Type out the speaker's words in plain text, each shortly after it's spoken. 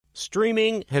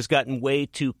Streaming has gotten way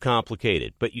too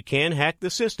complicated, but you can hack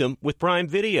the system with Prime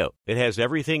Video. It has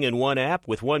everything in one app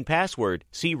with one password.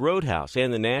 See Roadhouse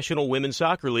and the National Women's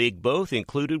Soccer League both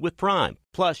included with Prime.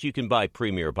 Plus, you can buy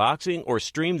Premier Boxing or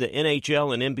stream the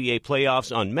NHL and NBA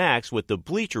playoffs on Max with the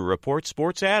Bleacher Report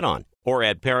Sports add-on. Or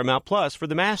add Paramount Plus for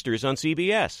the Masters on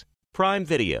CBS. Prime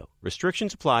Video.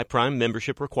 Restrictions apply. Prime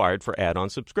membership required for add-on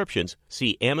subscriptions.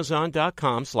 See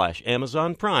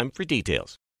Amazon.com/Amazon Prime for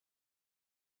details.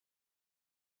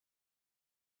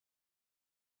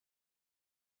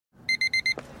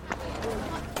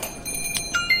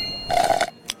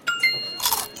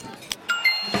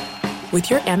 With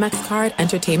your Amex card,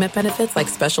 entertainment benefits like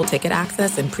special ticket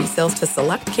access and pre-sales to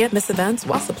select can't-miss events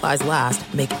while supplies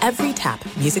last make every tap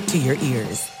music to your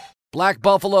ears. Black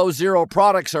Buffalo Zero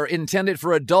products are intended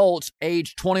for adults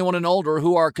age 21 and older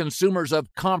who are consumers of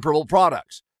comparable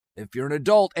products. If you're an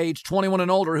adult age 21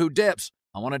 and older who dips,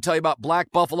 I want to tell you about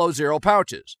Black Buffalo Zero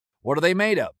pouches. What are they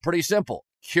made of? Pretty simple.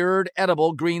 Cured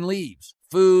edible green leaves.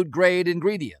 Food-grade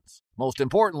ingredients. Most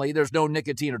importantly, there's no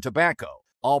nicotine or tobacco.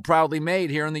 All proudly made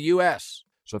here in the U.S.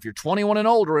 So if you're 21 and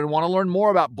older and want to learn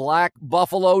more about Black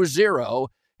Buffalo Zero,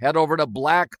 head over to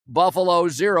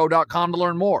blackbuffalozero.com to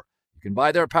learn more. You can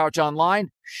buy their pouch online,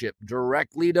 shipped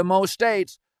directly to most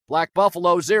states. Black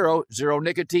Buffalo Zero, zero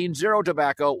nicotine, zero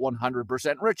tobacco,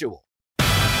 100% ritual.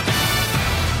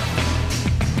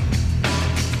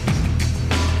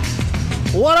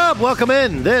 What up? Welcome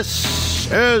in.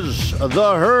 This is The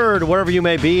Herd, wherever you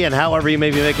may be and however you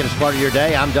may be making this part of your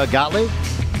day. I'm Doug Gottlieb,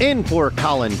 in for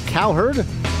Colin Cowherd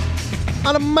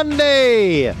on a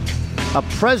Monday, a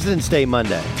President's Day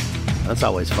Monday. That's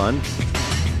always fun.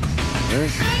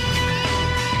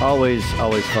 Always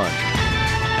fun.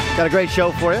 Got a great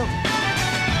show for you.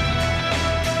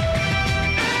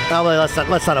 Well, let's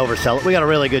not oversell it. We got a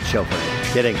really good show for you.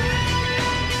 Kidding.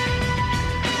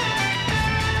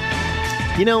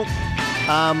 You know,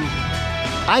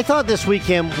 I thought this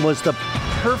weekend was the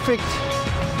perfect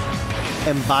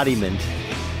embodiment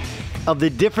of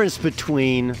the difference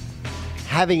between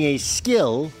having a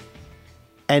skill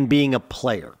and being a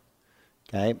player.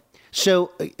 Okay? So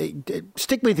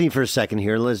stick with me for a second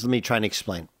here. Let me try and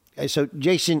explain. Okay, so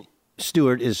Jason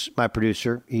Stewart is my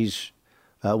producer. He's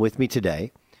with me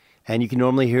today. And you can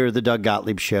normally hear the Doug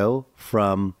Gottlieb Show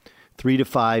from 3 to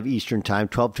 5 Eastern Time,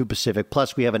 12 to Pacific.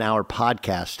 Plus, we have an hour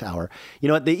podcast hour. You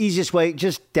know what? The easiest way,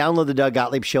 just download the Doug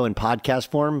Gottlieb Show in podcast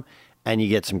form, and you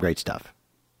get some great stuff.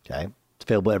 Okay? It's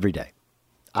available every day.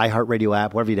 iHeartRadio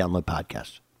app, wherever you download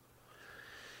podcasts.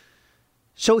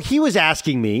 So he was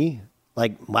asking me,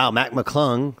 like, wow, Mac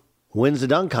McClung wins the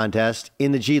dunk contest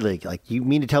in the G League. Like, you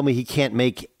mean to tell me he can't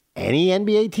make any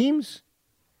NBA teams?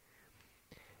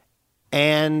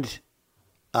 And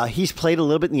he's played a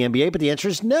little bit in the NBA, but the answer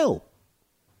is no.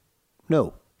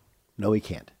 No, he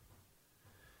can't.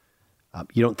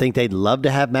 You don't think they'd love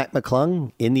to have Mac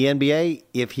McClung in the NBA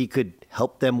if he could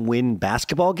help them win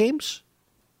basketball games?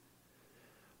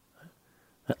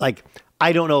 Like,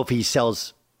 I don't know if he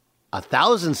sells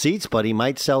 1,000 seats, but he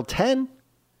might sell 10.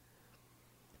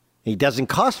 He doesn't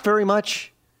cost very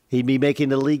much. He'd be making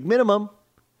the league minimum.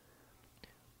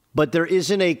 But there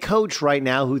isn't a coach right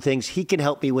now who thinks he can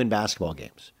help me win basketball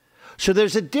games. So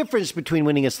there's a difference between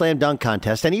winning a slam dunk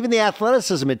contest and even the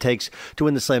athleticism it takes to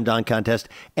win the slam dunk contest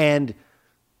and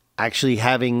actually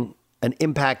having an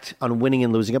impact on winning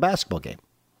and losing a basketball game.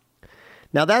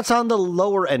 Now, that's on the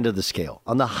lower end of the scale.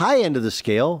 On the high end of the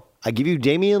scale, I give you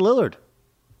Damian Lillard.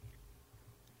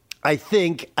 I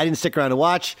think, I didn't stick around to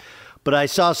watch, but I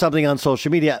saw something on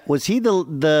social media. Was he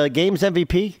the game's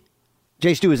MVP?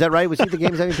 Jay Stu, is that right? Was he the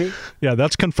game's MVP? Yeah,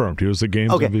 that's confirmed. He was the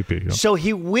game's MVP. Yeah. So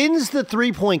he wins the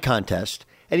three-point contest,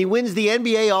 and he wins the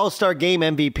NBA All-Star Game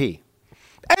MVP.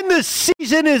 And the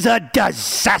season is a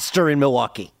disaster in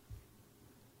Milwaukee.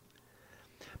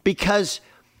 Because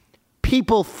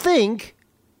people think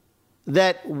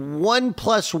that 1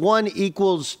 + 1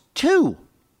 = 2.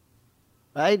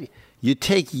 Right? You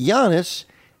take Giannis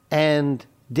and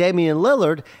Damian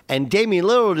Lillard, and Damian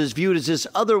Lillard is viewed as this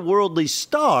otherworldly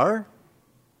star,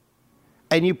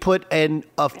 and you put an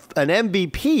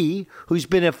MVP who's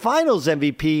been a finals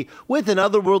MVP with an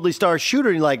otherworldly star shooter,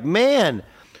 and you're like, man,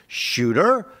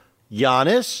 shooter,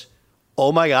 Giannis,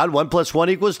 oh my God, 1 +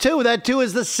 1 = 2. That 2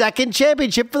 is the second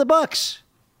championship for the Bucks.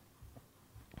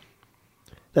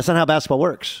 That's not how basketball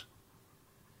works.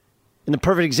 And the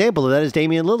perfect example of that is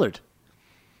Damian Lillard.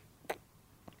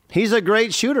 He's a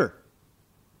great shooter.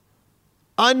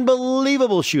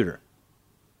 Unbelievable shooter.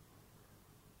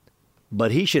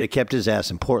 But he should have kept his ass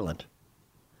in Portland,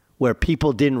 where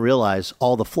people didn't realize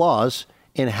all the flaws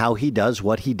in how he does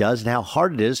what he does and how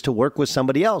hard it is to work with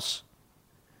somebody else.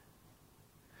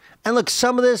 And look,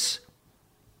 some of this,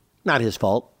 not his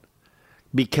fault,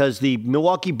 because the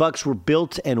Milwaukee Bucks were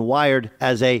built and wired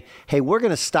as a, hey, we're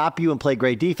going to stop you and play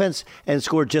great defense and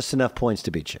score just enough points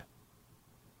to beat you.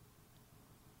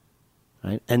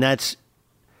 Right? And that's,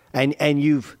 and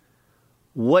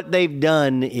what they've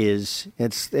done is,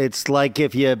 it's like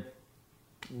if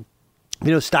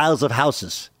styles of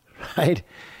houses, right?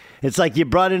 It's like you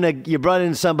brought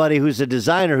in somebody who's a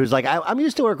designer who's like, I'm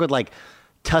used to work with like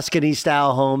Tuscany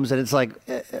style homes, and it's like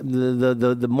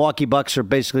the Milwaukee Bucks are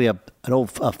basically a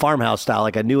farmhouse style,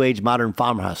 like a new age modern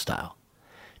farmhouse style.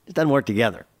 It doesn't work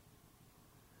together.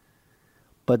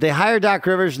 But they hired Doc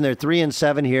Rivers, and they're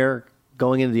 3-7 here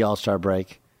going into the All-Star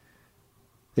break.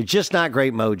 They're just not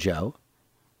great mojo.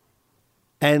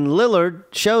 And Lillard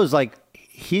shows like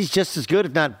he's just as good,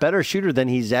 if not better shooter than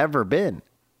he's ever been.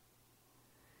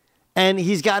 And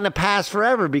he's gotten a pass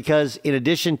forever because in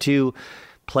addition to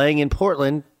playing in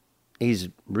Portland, he's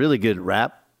really good at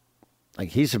rap. Like,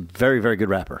 he's a very, very good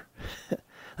rapper.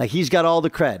 Like, he's got all the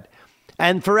cred.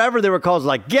 And forever there were calls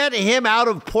like, get him out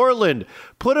of Portland.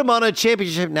 Put him on a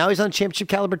championship. Now he's on a championship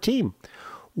caliber team.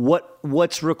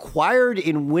 What's required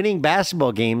in winning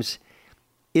basketball games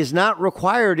is not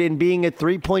required in being a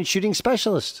three-point shooting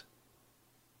specialist.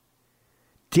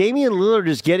 Damian Lillard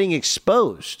is getting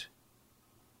exposed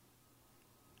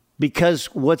because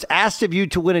what's asked of you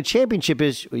to win a championship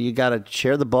is you got to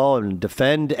share the ball and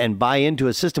defend and buy into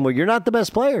a system where you're not the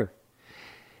best player.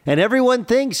 And everyone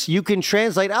thinks you can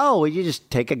translate, you just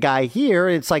take a guy here.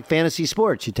 It's like fantasy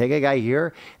sports. You take a guy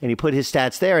here and you put his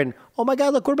stats there and, oh my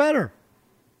God, look, we're better.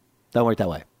 Don't work that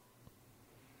way.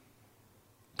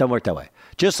 Don't work that way.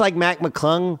 Just like Mac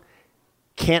McClung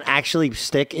can't actually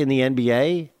stick in the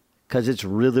NBA because it's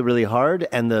really, really hard,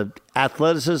 and the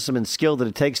athleticism and skill that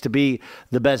it takes to be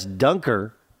the best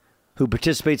dunker who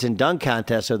participates in dunk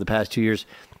contests over the past 2 years,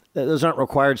 those aren't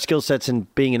required skill sets in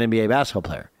being an NBA basketball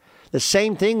player. The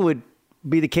same thing would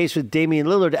be the case with Damian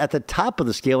Lillard at the top of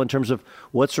the scale in terms of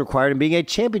what's required in being a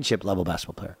championship-level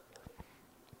basketball player.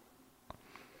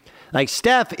 Like,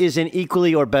 Steph is an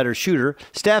equally or better shooter.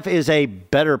 Steph is a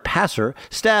better passer.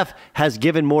 Steph has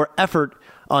given more effort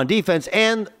on defense,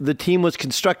 and the team was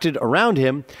constructed around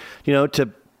him,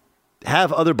 to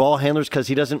have other ball handlers because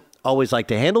he doesn't always like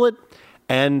to handle it.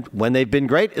 And when they've been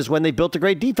great is when they built a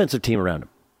great defensive team around him.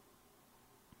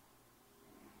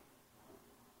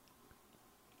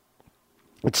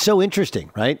 It's so interesting,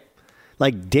 right?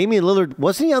 Like, Damian Lillard,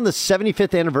 wasn't he on the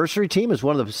 75th anniversary team as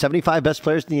one of the 75 best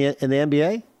players in the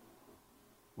NBA?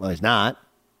 Well, he's not.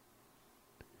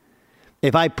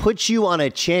 If I put you on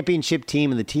a championship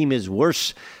team and the team is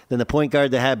worse than the point guard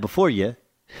they had before you,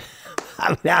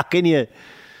 how can you?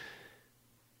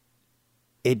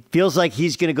 It feels like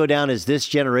he's going to go down as this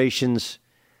generation's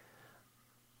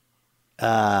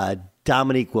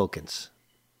Dominique Wilkins.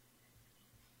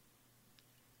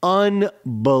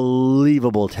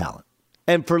 Unbelievable talent.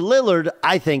 And for Lillard,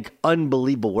 I think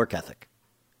unbelievable work ethic.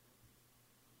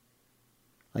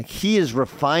 Like, he has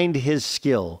refined his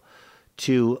skill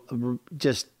to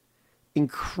just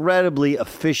incredibly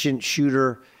efficient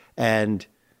shooter. And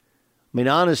I mean,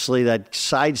 honestly, that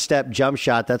sidestep jump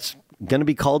shot, that's going to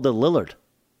be called the Lillard,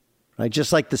 right?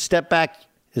 Just like the step back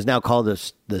is now called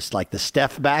this like the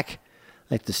Steph back,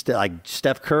 like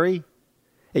Steph Curry.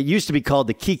 It used to be called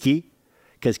the Kiki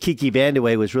because Kiki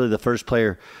Vandeweghe was really the first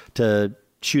player to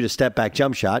shoot a step back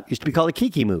jump shot. It used to be called a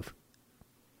Kiki move.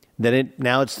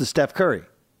 Now it's the Steph Curry.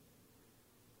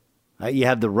 You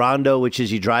have the rondo, which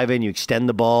is you drive in, you extend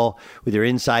the ball with your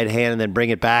inside hand and then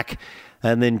bring it back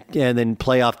and then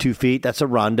play off 2 feet. That's a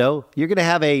rondo. You're going to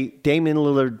have a Damian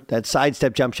Lillard, that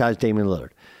sidestep jump shot is Damian Lillard.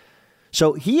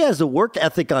 So he has the work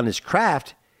ethic on his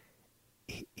craft.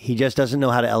 He just doesn't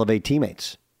know how to elevate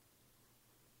teammates.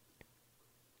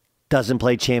 Doesn't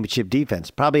play championship defense.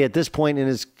 Probably at this point in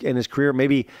his career,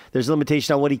 maybe there's a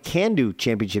limitation on what he can do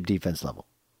championship defense level.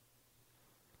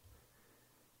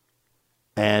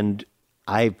 And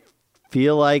I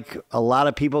feel like a lot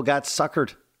of people got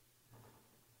suckered.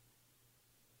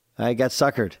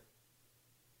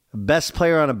 Best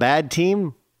player on a bad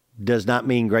team does not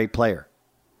mean great player.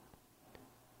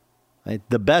 Right?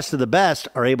 The best of the best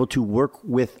are able to work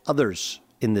with others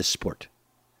in this sport.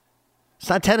 It's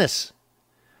not tennis.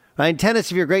 Right? In tennis,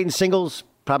 if you're great in singles,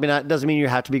 probably not. Doesn't mean you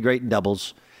have to be great in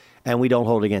doubles, and we don't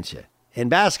hold against you. In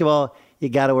basketball, you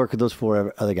got to work with those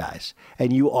 4 other guys.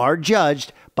 And you are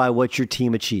judged by what your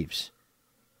team achieves.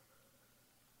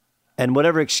 And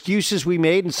whatever excuses we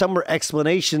made, and some were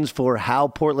explanations for how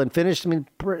Portland finished. I mean,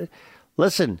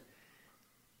 listen,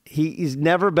 he's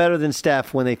never better than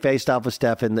Steph when they faced off with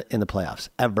Steph in the playoffs,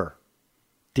 ever.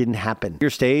 Didn't happen. Your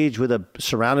stage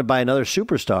surrounded by another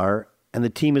superstar, and the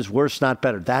team is worse, not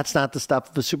better. That's not the stuff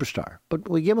of a superstar. But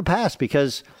we give him a pass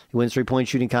because he wins 3-point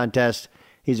shooting contest.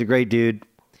 He's a great dude.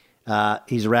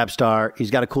 He's a rap star.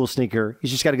 He's got a cool sneaker.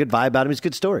 He's just got a good vibe about him. He's a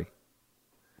good story.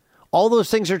 All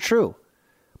those things are true.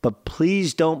 But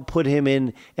please don't put him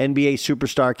in NBA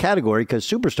superstar category because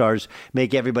superstars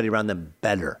make everybody around them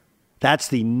better. That's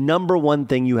the number one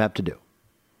thing you have to do.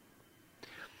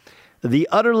 The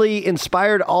utterly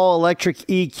inspired all-electric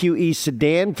EQE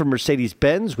sedan from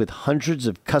Mercedes-Benz with hundreds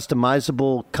of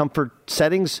customizable comfort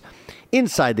settings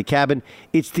inside the cabin.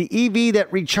 It's the EV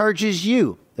that recharges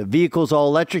you. The vehicle's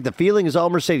all-electric. The feeling is all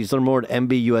Mercedes. Learn more at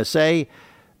MBUSA.com.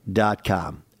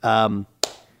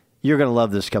 You're going to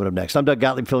love this coming up next. I'm Doug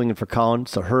Gottlieb filling in for Colin.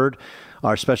 It's The Herd,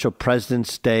 our special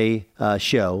President's Day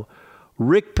show.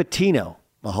 Rick Pitino,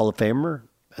 a Hall of Famer,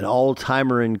 an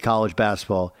all-timer in college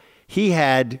basketball. He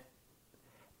had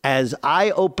as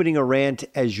eye-opening a rant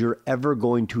as you're ever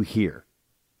going to hear.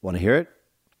 Want to hear it?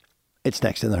 It's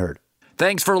next in The Herd.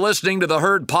 Thanks for listening to The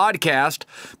Herd Podcast.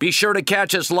 Be sure to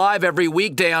catch us live every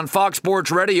weekday on Fox Sports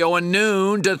Radio at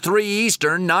noon to 3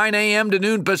 Eastern, 9 a.m. to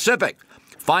noon Pacific.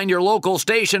 Find your local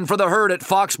station for The Herd at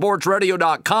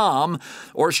foxsportsradio.com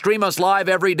or stream us live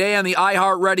every day on the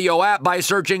iHeartRadio app by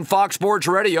searching Fox Sports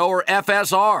Radio or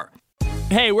FSR.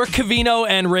 Hey, we're Covino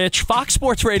and Rich, Fox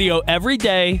Sports Radio every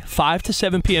day, 5 to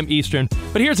 7 p.m. Eastern.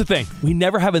 But here's the thing. We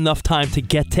never have enough time to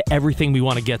get to everything we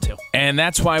want to get to. And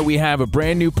that's why we have a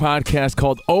brand new podcast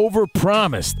called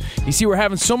Overpromised. You see, we're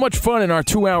having so much fun in our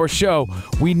 2-hour show,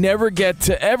 we never get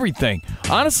to everything.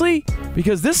 Honestly,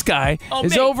 because this guy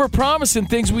is overpromising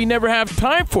things we never have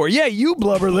time for. Yeah, you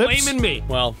blubber lips. Blaming me.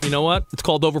 Well, you know what? It's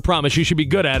called Overpromise. You should be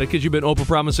good at it because you've been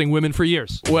overpromising women for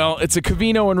years. Well, it's a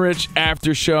Covino and Rich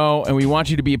after show, and we want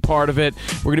you to be a part of it.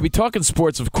 We're going to be talking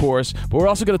sports, of course, but we're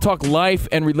also going to talk life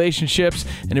and relationships.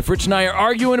 And if Rich and I are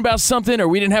arguing about something or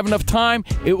we didn't have enough time,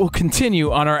 it will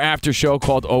continue on our after show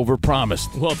called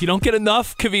Overpromised. Well, if you don't get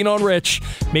enough Covino and Rich,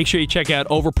 make sure you check out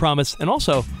Overpromised, and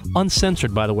also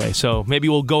uncensored, by the way. So maybe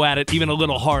we'll go at it even a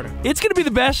little harder. It's going to be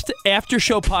the best after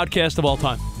show podcast of all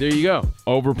time. There you go.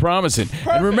 Overpromising. Perfect.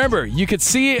 And remember, you could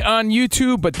see it on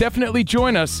YouTube, but definitely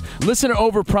join us. Listen to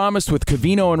Overpromised with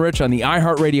Covino and Rich on the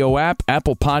iHeartRadio app,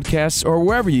 Apple Podcasts, or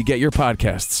wherever you get your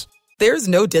podcasts. There's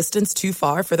no distance too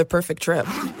far for the perfect trip.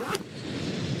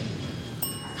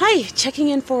 Hi, checking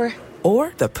in for...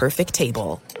 Or the perfect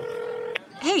table.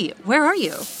 Hey, where are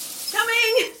you?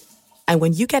 Coming! And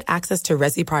when you get access to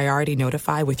Resi Priority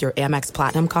Notify with your Amex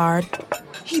Platinum card...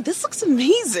 Hey, this looks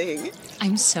amazing.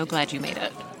 I'm so glad you made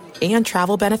it. And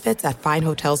travel benefits at fine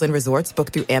hotels and resorts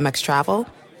booked through Amex Travel,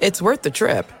 it's worth the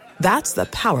trip. That's the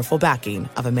powerful backing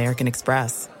of American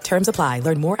Express. Terms apply.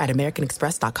 Learn more at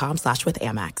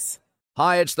americanexpress.com/withAmex.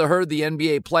 Hi, it's The Herd. The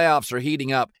NBA playoffs are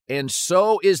heating up, and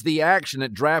so is the action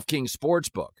at DraftKings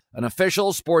Sportsbook, an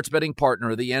official sports betting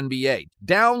partner of the NBA.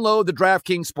 Download the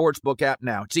DraftKings Sportsbook app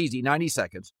now. It's easy, 90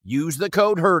 seconds. Use the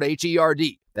code HERD,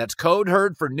 H-E-R-D. That's code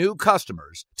HERD for new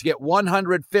customers to get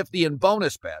 $150 in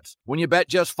bonus bets when you bet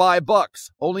just $5.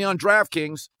 Only on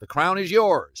DraftKings. The crown is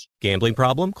yours. Gambling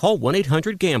problem? Call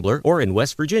 1-800-GAMBLER, or in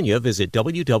West Virginia, visit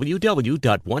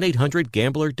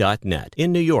www.1800gambler.net.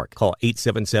 In New York, call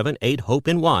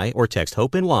 877-8-HOPE-NY or text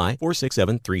HOPE-NY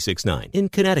 467-369. In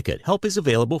Connecticut, help is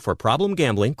available for problem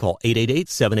gambling. Call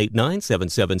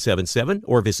 888-789-7777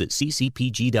 or visit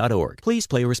ccpg.org. Please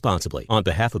play responsibly. On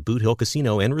behalf of Boot Hill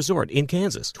Casino and Resort in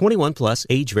Kansas, 21 plus,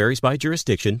 age varies by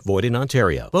jurisdiction, void in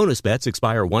Ontario. Bonus bets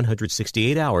expire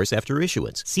 168 hours after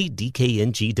issuance. See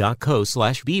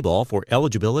dkng.co/bball for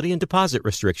eligibility and deposit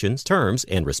restrictions, terms,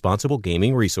 and responsible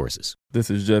gaming resources. This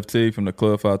is Jeff T from the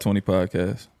Club 520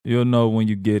 podcast. You'll know when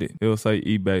you get it. It'll say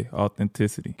eBay,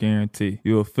 authenticity, guarantee.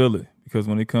 You'll feel it because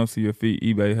when it comes to your feet,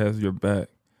 eBay has your back.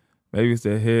 Maybe it's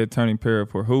that head-turning pair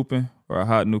for hooping or a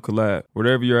hot new collab.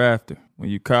 Whatever you're after, when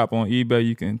you cop on eBay,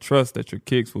 you can trust that your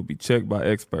kicks will be checked by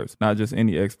experts, not just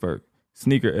any expert.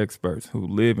 Sneaker experts who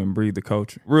live and breathe the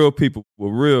culture. Real people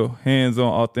with real hands-on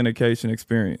authentication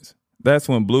experience. That's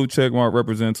when blue checkmark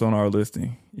represents on our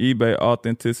listing. eBay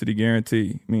Authenticity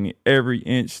Guarantee, meaning every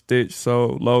inch, stitch,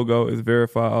 sole, logo is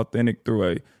verified authentic through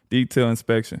a detailed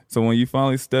inspection. So when you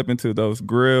finally step into those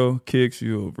grill kicks,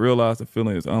 you'll realize the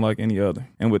feeling is unlike any other.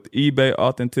 And with eBay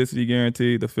Authenticity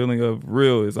Guarantee, the feeling of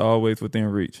real is always within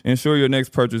reach. Ensure your next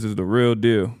purchase is the real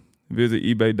deal. Visit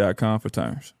ebay.com for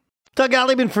terms. Doug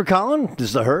Gottlieb for Colin. This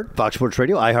is The Herd, Fox Sports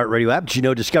Radio, iHeartRadio app. Did you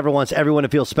know Discover wants everyone to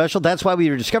feel special? That's why with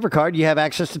your Discover card, you have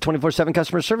access to 24/7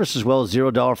 customer service as well as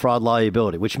 $0 fraud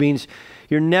liability, which means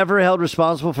you're never held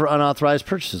responsible for unauthorized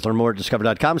purchases. Learn more at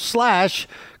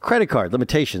discover.com/credit card.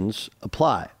 Limitations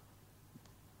apply.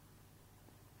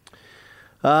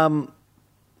 Longtime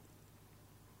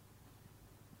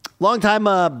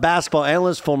basketball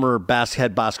analyst, former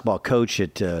head basketball coach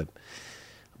at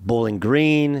Bowling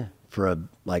Green for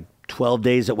 12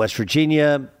 days at West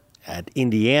Virginia, at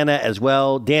Indiana as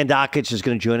well. Dan Dockich is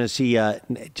going to join us. He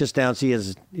just announced he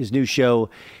has his new show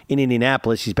in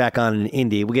Indianapolis. He's back on in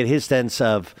Indy. We'll get his sense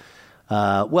of,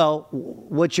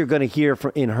 what you're going to hear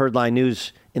in Herdline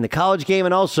News in the college game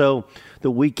and also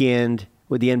the weekend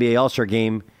with the NBA All-Star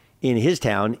game in his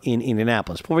town in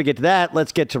Indianapolis. Before we get to that,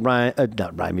 let's get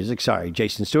to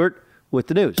Jason Stewart with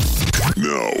the news.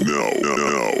 No.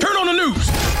 Turn on the news.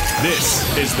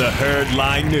 This is the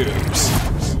Herdline News.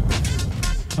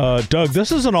 Doug,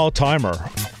 this is an all-timer.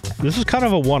 This is kind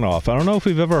of a one-off. I don't know if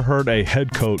we've ever heard a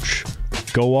head coach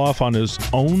go off on his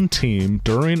own team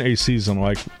during a season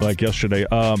like yesterday.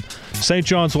 St.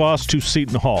 John's lost to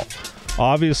Seton Hall.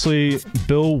 Obviously,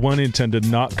 Bill Wennington did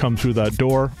not come through that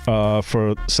door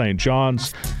for St.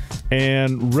 John's.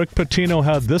 And Rick Pitino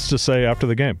had this to say after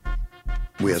the game.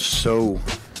 We are so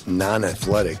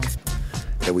non-athletic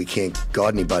that we can't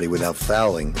guard anybody without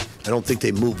fouling. I don't think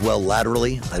they move well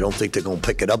laterally. I don't think they're going to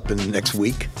pick it up in the next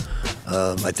week.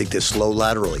 I think they're slow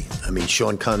laterally. I mean,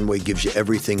 Sean Conway gives you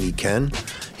everything he can.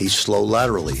 He's slow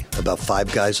laterally. About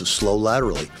 5 guys are slow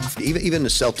laterally. Even the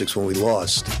Celtics, when we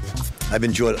lost, I've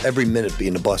enjoyed every minute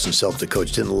being the Boston Celtics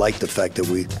coach. Didn't like the fact that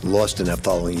we lost in that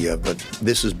following year, but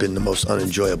this has been the most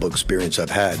unenjoyable experience I've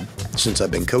had since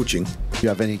I've been coaching. Do you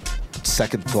have any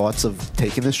second thoughts of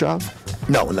taking this job?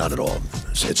 No, not at all.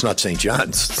 It's not St.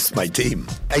 John's. It's my team.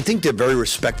 I think they're very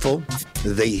respectful.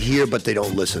 They hear, but they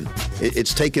don't listen.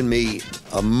 It's taken me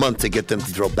a month to get them to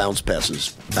throw bounce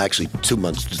passes. Actually, 2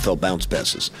 months to throw bounce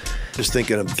passes. Just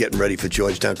thinking of getting ready for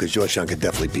Georgetown because Georgetown could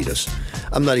definitely beat us.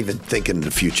 I'm not even thinking of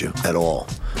the future at all.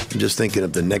 I'm just thinking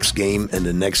of the next game and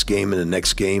the next game and the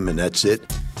next game, and that's it.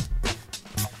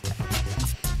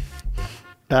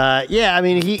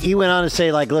 He went on to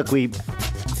say, look, we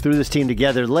threw this team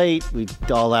together late. We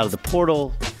all out of the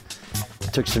portal.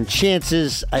 Took some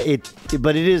chances.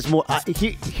 But it is more.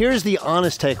 Here's the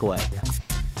honest takeaway.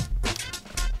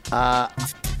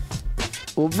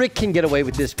 Rick can get away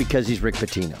with this because he's Rick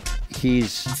Pitino.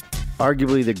 He's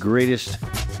arguably the greatest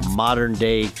modern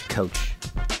day coach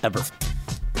ever.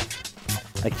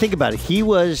 Think about it.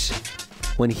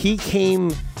 When he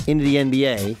came into the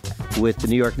NBA with the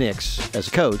New York Knicks as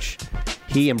a coach,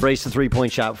 he embraced the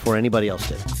three-point shot before anybody else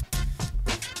did.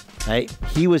 Right?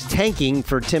 He was tanking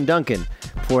for Tim Duncan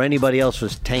before anybody else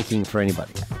was tanking for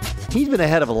anybody. He's been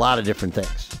ahead of a lot of different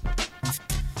things.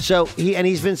 So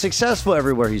he's been successful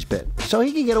everywhere he's been. So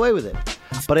he can get away with it.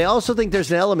 But I also think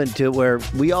there's an element to it where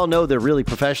we all know they're really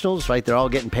professionals, right? They're all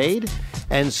getting paid.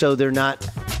 And so they're not,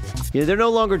 they're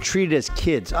no longer treated as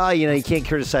kids. You can't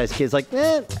criticize kids.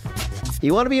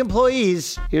 You want to be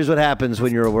employees. Here's what happens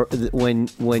when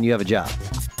when you have a job.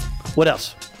 What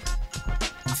else?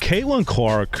 Caitlin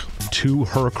Clark, to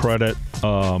her credit,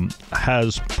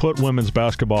 has put women's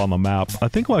basketball on the map, I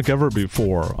think like ever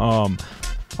before.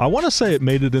 I want to say it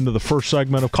made it into the first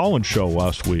segment of Colin's show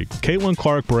last week. Caitlin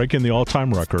Clark breaking the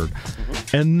all-time record.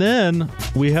 Mm-hmm. And then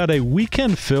we had a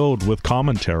weekend filled with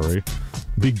commentary,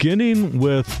 beginning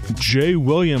with Jay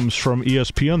Williams from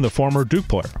ESPN, the former Duke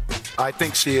player. I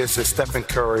think she is the Stephen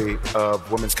Curry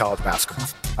of women's college basketball.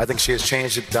 I think she has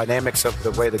changed the dynamics of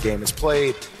the way the game is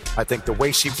played. I think the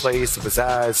way she plays, the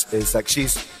pizzazz, is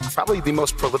she's probably the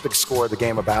most prolific scorer the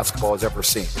game of basketball has ever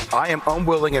seen. I am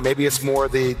unwilling, and maybe it's more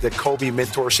the Kobe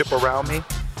mentorship around me,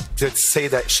 to say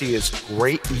that she is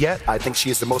great yet. I think she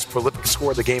is the most prolific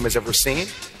scorer the game has ever seen.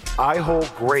 I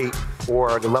hold great,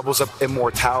 or the levels of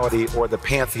immortality, or the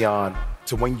pantheon,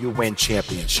 to when you win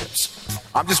championships.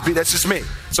 That's just me.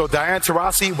 So Diana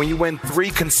Taurasi, when you win 3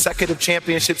 consecutive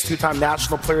championships, 2-time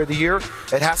National Player of the Year,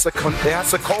 it has to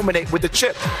culminate with the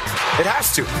chip. It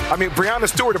has to. Breanna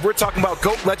Stewart, if we're talking about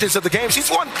GOAT legends of the game,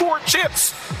 she's won 4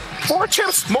 chips. 4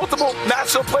 chips, multiple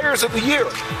National Players of the Year.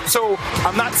 So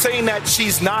I'm not saying that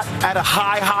she's not at a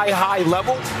high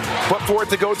level, but for it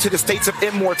to go to the states of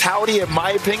immortality, in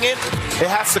my opinion, it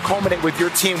has to culminate with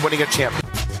your team winning a championship.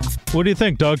 What do you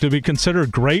think, Doug? To be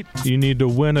considered great, you need to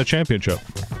win a championship.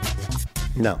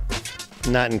 No,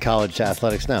 not in college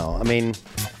athletics, no.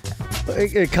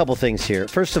 A couple things here.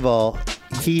 First of all,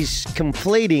 he's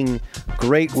conflating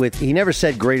great with, he never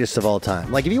said greatest of all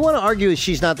time. If you want to argue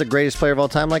she's not the greatest player of all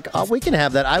time, we can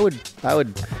have that. I would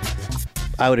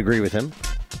agree with him.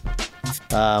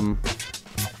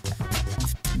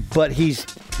 But he's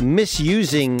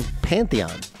misusing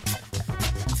pantheon.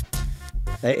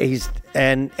 Okay,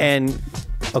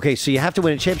 so you have to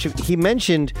win a championship. He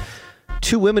mentioned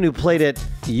 2 women who played at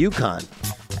UConn,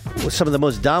 with some of the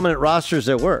most dominant rosters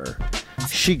there were.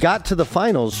 she got to the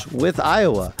finals with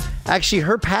Iowa. Actually,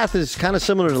 her path is kind of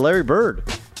similar to Larry Bird.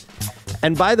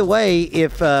 And by the way,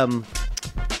 if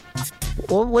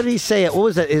what did he say? What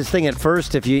was that his thing at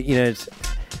first? If it's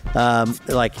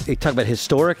like he talked about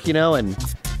historic,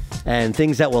 and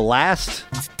things that will last.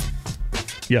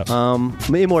 Yes.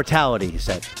 Immortality, he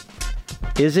said.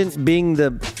 Isn't being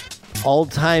the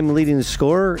all-time leading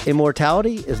scorer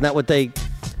immortality? Isn't that what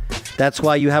that's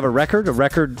why you have a record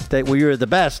that where you're the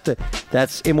best,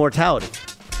 that's immortality.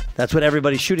 That's what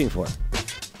everybody's shooting for.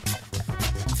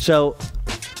 So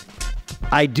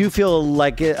I do feel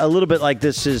like a little bit like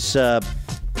this is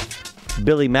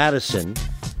Billy Madison,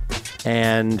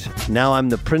 and now I'm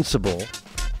the principal,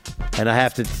 and I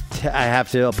have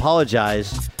to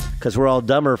apologize because we're all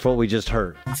dumber for what we just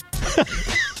heard.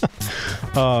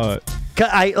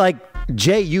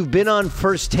 Jay, you've been on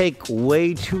First Take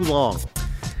way too long,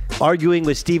 arguing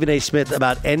with Stephen A. Smith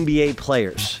about NBA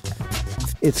players.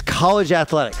 It's college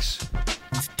athletics.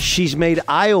 She's made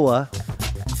Iowa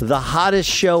the hottest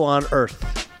show on earth.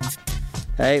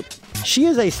 Okay? She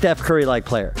is a Steph Curry-like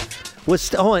player.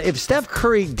 If Steph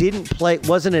Curry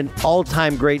wasn't an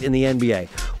all-time great in the NBA,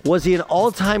 was he an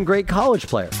all-time great college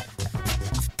player?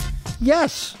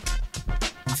 Yes.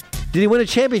 Did he win a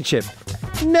championship?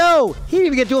 No. He didn't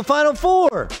even get to a Final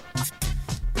Four.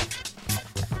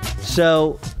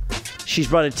 So she's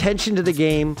brought attention to the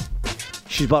game.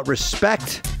 She's brought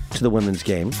respect to the women's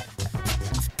game.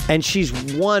 And she's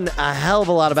won a hell of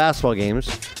a lot of basketball games,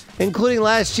 including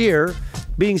last year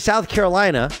beating South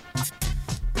Carolina,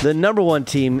 the number one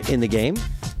team in the game,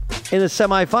 in the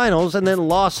semifinals, and then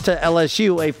lost to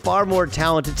LSU, a far more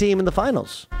talented team, in the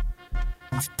finals.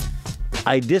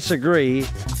 I disagree,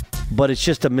 but it's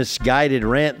just a misguided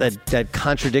rant that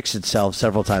contradicts itself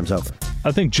several times over.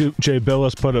 I think Jay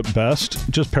Billis put it best.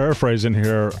 Just paraphrasing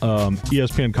here,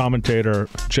 ESPN commentator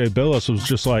Jay Billis was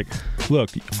just like,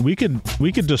 look, we could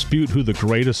dispute who the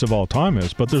greatest of all time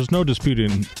is, but there's no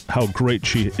disputing how great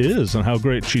she is and how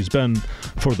great she's been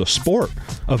for the sport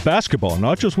of basketball,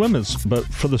 not just women's, but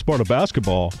for the sport of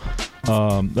basketball.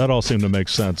 That all seemed to make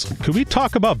sense. Could we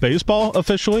talk about baseball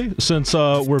officially, since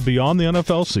we're beyond the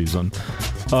NFL season?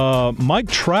 Mike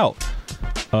Trout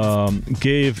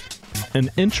gave an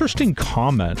interesting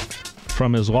comment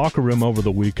from his locker room over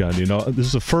the weekend. This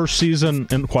is the first season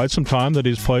in quite some time that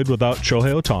he's played without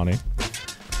Shohei Ohtani.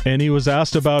 And he was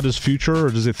asked about his future, or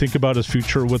does he think about his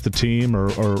future with the team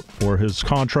or his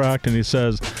contract? And he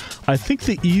says, I think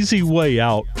the easy way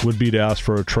out would be to ask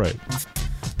for a trade.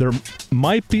 There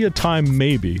might be a time,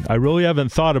 maybe. I really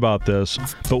haven't thought about this,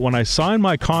 but when I sign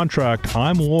my contract,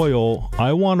 I'm loyal.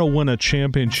 I want to win a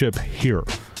championship here.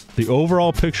 The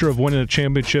overall picture of winning a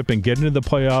championship and getting to the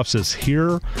playoffs is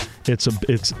here.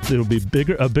 It'll be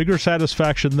a bigger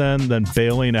satisfaction than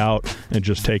bailing out and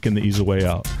just taking the easy way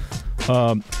out.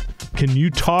 Can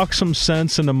you talk some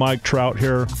sense into Mike Trout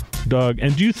here, Doug?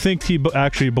 And do you think he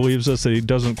actually believes this, that he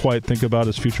doesn't quite think about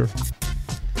his future?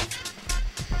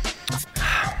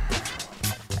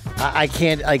 I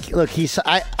can't. Look,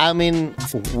 I mean,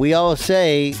 we all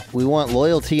say we want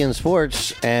loyalty in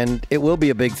sports, and it will be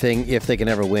a big thing if they can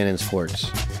ever win in sports.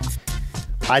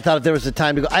 I thought if there was a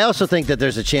time to go. I also think that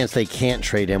there's a chance they can't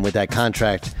trade him with that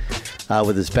contract,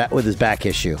 with his back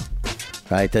issue,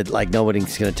 right? That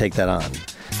nobody's going to take that on.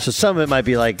 So some of it might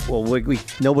be like, well,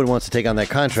 nobody wants to take on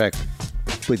that contract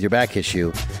with your back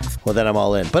issue. Well, then I'm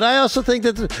all in. But I also think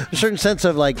that there's a certain sense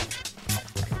of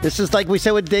this is like we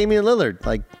said with Damian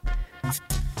Lillard.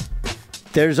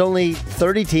 There's only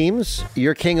 30 teams.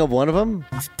 You're king of one of them.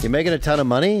 You're making a ton of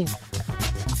money.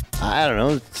 I don't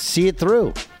know. See it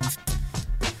through.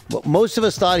 Well, most of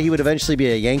us thought he would eventually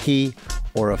be a Yankee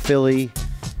or a Philly,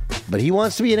 but he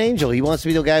wants to be an Angel. He wants to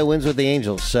be the guy who wins with the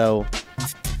Angels. So,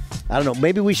 I don't know.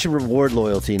 Maybe we should reward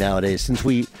loyalty nowadays, since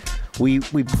we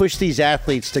push these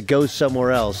athletes to go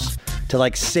somewhere else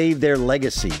to save their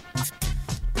legacy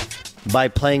by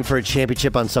playing for a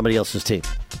championship on somebody else's team.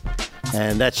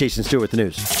 And that's Jason Stewart with the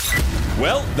news.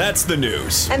 Well, that's the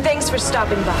news. And thanks for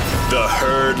stopping by. The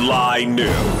Herd Lie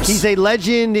News. He's a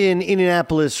legend in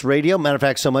Indianapolis radio. Matter of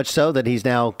fact, so much so that he's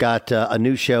now got a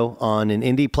new show on in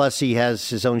Indy. Plus, he has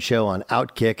his own show on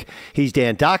Outkick. He's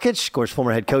Dan Dockich, of course,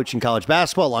 former head coach in college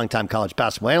basketball, longtime college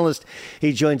basketball analyst.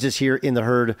 He joins us here in the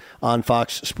Herd on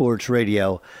Fox Sports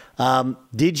Radio.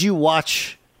 Did you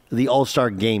watch the All-Star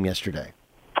game yesterday?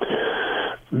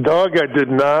 Doug, I did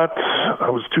not. I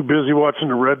was too busy watching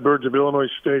the Redbirds of Illinois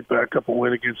State back up a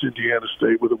win against Indiana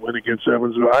State with a win against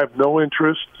Evansville. I have no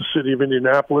interest. The city of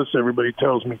Indianapolis, everybody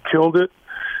tells me, killed it.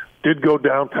 Did go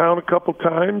downtown a couple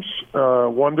times.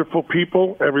 Wonderful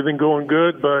people, everything going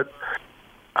good, but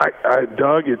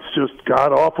Doug, it's just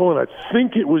god-awful, and I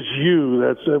think it was you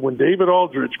that said when David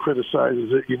Aldridge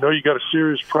criticizes it, you got a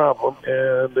serious problem,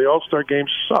 and the All-Star game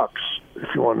sucks, if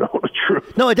you want to know the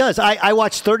truth. No, it does. I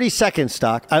watched 30 seconds,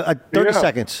 Doc. 30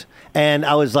 seconds, and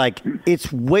I was like,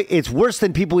 it's worse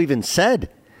than people even said.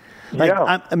 Like,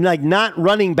 I'm like not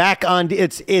running back on.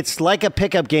 It's like a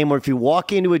pickup game where if you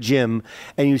walk into a gym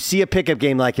and you see a pickup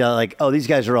game like oh, these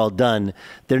guys are all done.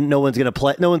 No one's gonna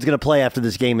play. No one's gonna play after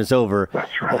this game is over.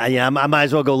 That's right. I might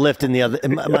as well go lift in the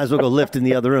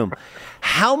other. Room.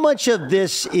 How much of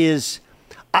this is?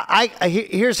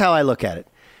 Here's how I look at it.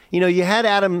 You had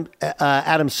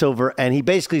Adam Silver, and he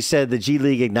basically said the G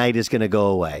League Ignite is going to go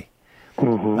away,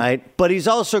 right? But he's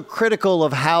also critical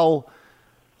of how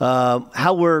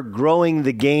we're growing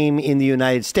the game in the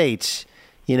United States,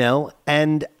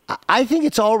 and I think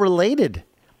it's all related.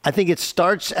 I think it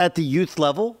starts at the youth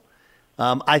level.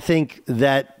 I think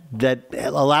that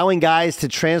allowing guys to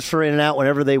transfer in and out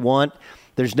whenever they want,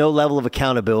 there's no level of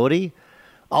accountability.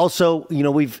 Also,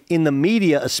 we've in the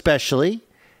media especially,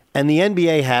 and the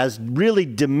NBA has really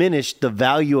diminished the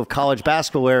value of college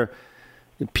basketball, where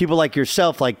people like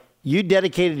yourself, like you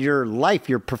dedicated your life,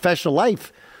 your professional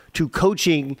life, to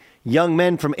coaching young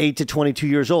men from 8 to 22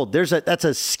 years old. That's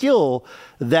a skill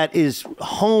that is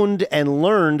honed and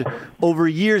learned over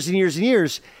years and years and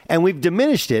years, and we've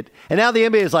diminished it. And now the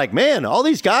NBA is like, man, all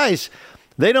these guys,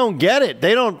 they don't get it.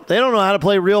 They don't know how to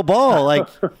play real ball. Like,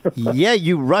 yeah,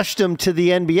 you rushed them to the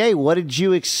NBA. What did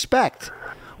you expect?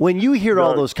 When you hear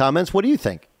all those comments, what do you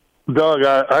think? Doug,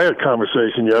 I had a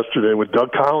conversation yesterday with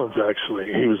Doug Collins,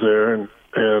 actually. He was there,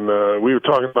 and we were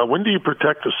talking about when do you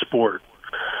protect the sport?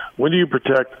 When do you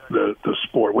protect the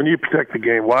sport? When do you protect the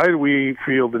game? Why do we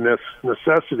feel the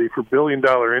necessity for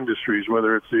billion-dollar industries,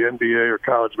 whether it's the NBA or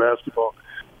college basketball,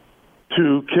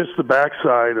 to kiss the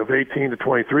backside of 18 to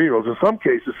 23-year-olds, in some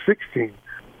cases 16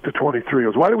 to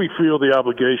 23-year-olds? Why do we feel the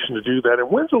obligation to do that? And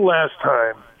when's the last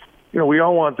time, we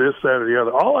all want this, that, or the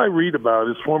other. All I read about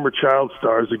is former child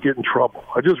stars that get in trouble.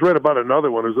 I just read about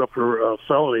another one who's up for a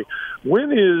felony.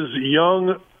 When is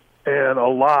young and a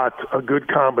lot a good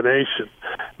combination?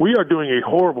 We are doing a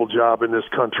horrible job in this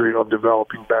country of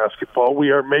developing basketball. We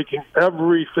are making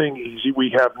everything easy.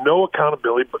 We have no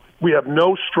accountability, but we have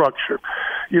no structure.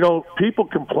 People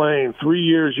complain 3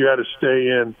 years you had to stay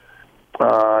in.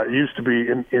 Used to be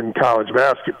in college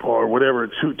basketball or whatever,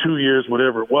 2 years,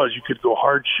 whatever it was, you could go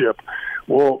hardship.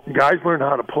 Well, guys learn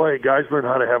how to play. Guys learn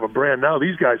how to have a brand. Now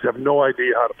these guys have no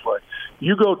idea how to play.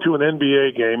 You go to an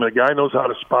NBA game, and a guy knows how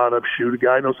to spot up shoot, a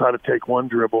guy knows how to take one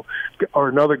dribble, or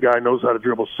another guy knows how to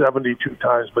dribble 72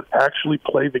 times, but actually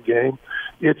play the game.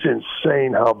 It's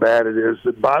insane how bad it is.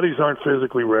 The bodies aren't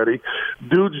physically ready.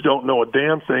 Dudes don't know a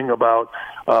damn thing about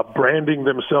branding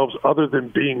themselves other than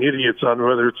being idiots on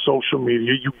whether it's social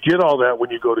media. You get all that when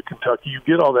you go to Kentucky. You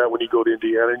get all that when you go to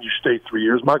Indiana, and you stay 3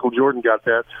 years. Michael Jordan got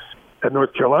that at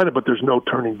North Carolina, but there's no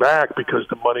turning back because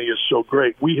the money is so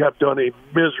great. We have done a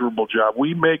miserable job.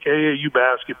 We make AAU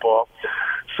basketball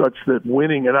such that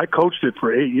winning, and I coached it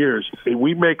for 8 years,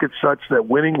 we make it such that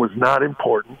winning was not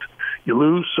important. You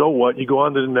lose, so what? You go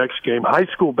on to the next game. High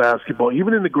school basketball,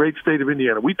 even in the great state of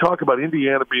Indiana. We talk about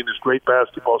Indiana being this great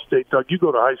basketball state. Doug, you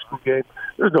go to a high school game,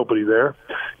 there's nobody there.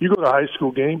 You go to a high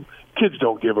school game, kids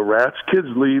don't give a rat's. Kids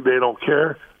leave, they don't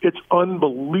care. It's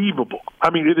unbelievable. I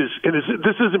mean, it is.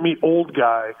 This isn't me, old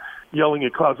guy, yelling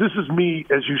at clouds. This is me,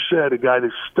 as you said, a guy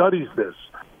that studies this.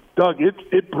 Doug,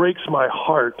 it breaks my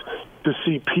heart to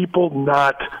see people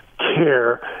not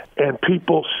care and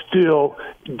people still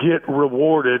get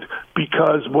rewarded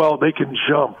because, well, they can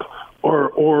jump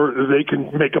or they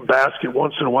can make a basket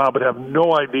once in a while but have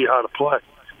no idea how to play.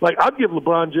 Like, I'll give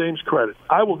LeBron James credit.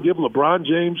 I will give LeBron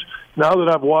James, now that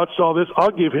I've watched all this,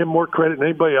 I'll give him more credit than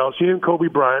anybody else. He and Kobe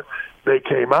Bryant, they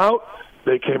came out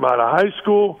of high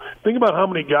school. Think about how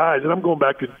many guys, and I'm going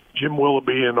back to Jim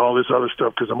Willoughby and all this other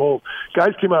stuff because I'm old.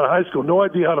 Guys came out of high school, no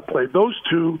idea how to play. Those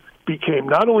two became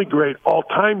not only great,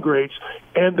 all-time greats,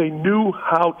 and they knew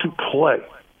how to play.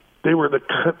 They were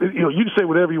you can say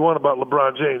whatever you want about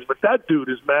LeBron James, but that dude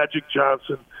is Magic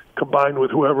Johnson combined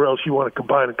with whoever else you want to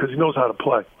combine it because he knows how to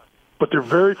play. But they're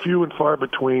very few and far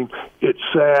between. It's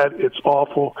sad. It's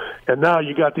awful. And now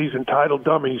you got these entitled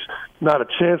dummies, not a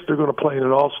chance they're going to play in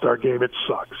an all-star game. It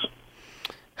sucks.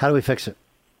 How do we fix it?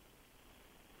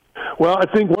 Well, I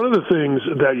think one of the things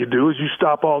that you do is you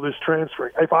stop all this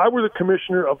transferring. If I were the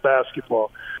commissioner of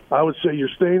basketball, I would say you're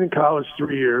staying in college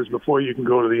 3 years before you can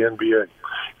go to the NBA.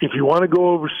 If you want to go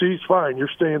overseas, fine, you're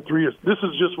staying 3 years. This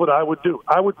is just what I would do.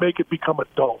 I would make it become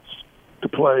adults to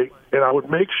play, and I would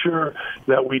make sure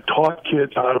that we taught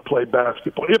kids how to play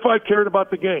basketball. If I cared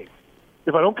about the game,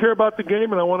 If I don't care about the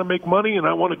game and I want to make money and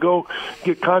I want to go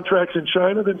get contracts in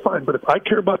China, then fine. But if I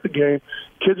care about the game,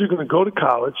 kids are going to go to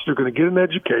college. They're going to get an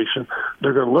education.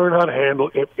 They're going to learn how to handle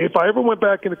it. If I ever went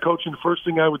back into coaching, the first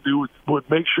thing I would do would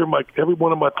make sure every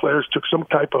one of my players took some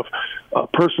type of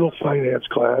personal finance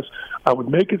class. I would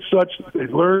make it such that they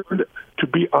learned to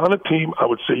be on a team. I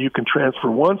would say you can transfer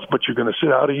once, but you're going to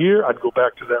sit out a year. I'd go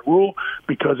back to that rule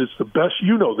because it's the best.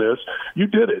 You know this. You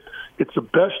did it. It's the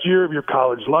best year of your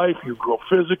college life. You grow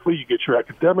physically. You get your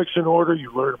academics in order.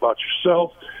 You learn about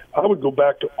yourself. I would go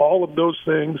back to all of those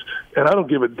things, and I don't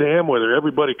give a damn whether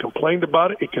everybody complained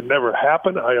about it. It can never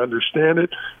happen. I understand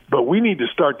it. But we need to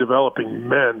start developing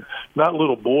men, not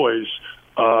little boys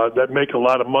that make a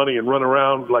lot of money and run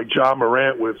around like John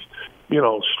Morant with,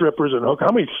 strippers and hook.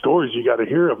 How many stories you got to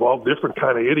hear of all different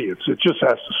kind of idiots? It just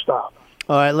has to stop.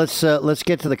 All right, let's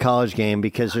get to the college game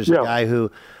because there's a guy who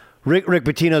Rick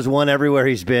Pitino's won everywhere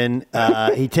he's been.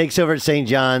 He takes over at St.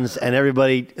 John's, and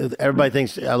everybody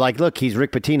thinks look, he's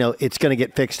Rick Pitino. It's going to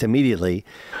get fixed immediately.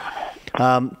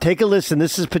 Take a listen.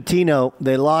 This is Pitino.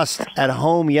 They lost at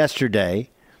home yesterday.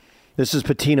 This is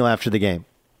Pitino after the game.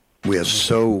 We are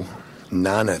so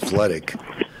non-athletic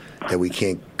that we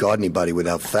can't guard anybody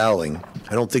without fouling.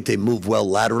 I don't think they move well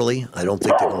laterally. I don't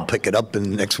think they're going to pick it up in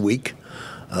the next week.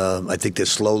 I think they're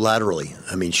slow laterally.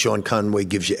 I mean, Sean Conway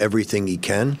gives you everything he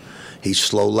can. He's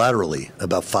slow laterally.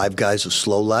 About 5 guys are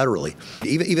slow laterally.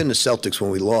 Even the Celtics,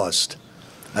 when we lost,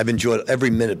 I've enjoyed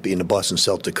every minute being the Boston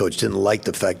Celtic coach. Didn't like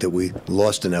the fact that we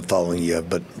lost in that following year,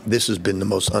 but this has been the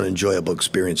most unenjoyable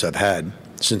experience I've had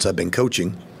since I've been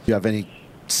coaching. Do you have any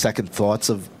second thoughts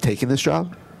of taking this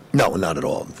job? No, not at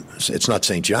all. It's not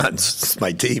St. John's. It's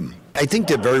my team. I think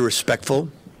they're very respectful.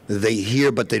 They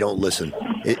hear, but they don't listen.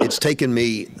 It's taken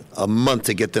me a month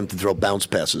to get them to throw bounce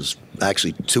passes.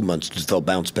 Actually, 2 months to throw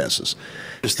bounce passes.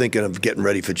 Just thinking of getting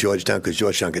ready for Georgetown because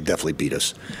Georgetown could definitely beat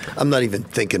us. I'm not even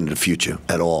thinking of the future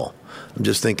at all. I'm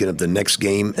just thinking of the next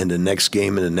game and the next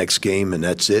game and the next game, and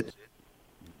that's it.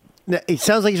 It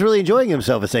sounds like he's really enjoying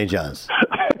himself at St. John's.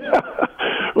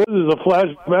 What is this, a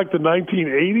flashback to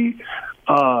 1980?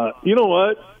 You know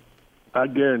what? I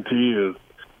guarantee you,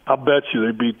 I'll bet you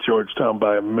they beat Georgetown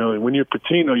by 1 million. When you're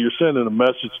Pitino, you're sending a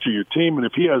message to your team, and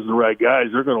if he has the right guys,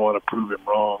 they're going to want to prove him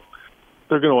wrong.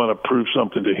 They're going to want to prove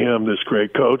something to him, this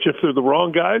great coach. If they're the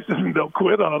wrong guys, then they'll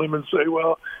quit on him and say,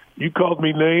 well, you called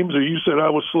me names or you said I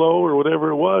was slow or whatever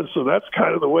it was. So that's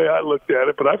kind of the way I looked at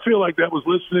it. But I feel like that was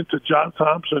listening to John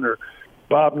Thompson or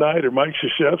Bob Knight or Mike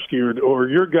Krzyzewski or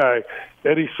your guy,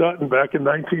 Eddie Sutton, back in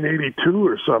 1982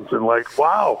 or something. Like,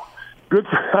 wow. Good.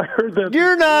 I heard that.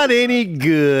 You're not any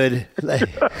good.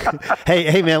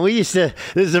 Hey, man, this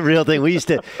is a real thing.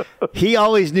 He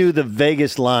always knew the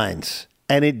Vegas lines.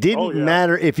 And it didn't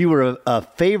matter if you were a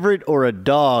favorite or a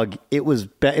dog. It was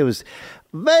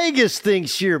Vegas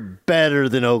thinks you're better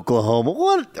than Oklahoma.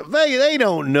 What? Vegas, they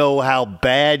don't know how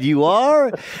bad you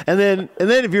are. And then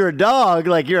if you're a dog,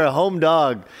 like you're a home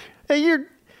dog, you're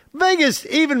Vegas.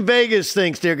 Even Vegas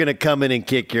thinks they're going to come in and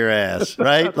kick your ass,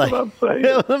 right? That's what I'm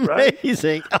saying.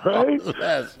 Amazing, right? Just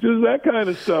that kind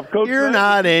of stuff. Coach you're Knight,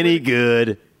 not any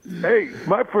good. Hey,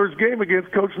 my first game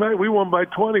against Coach Knight, we won by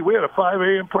 20. We had a 5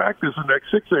 a.m. practice the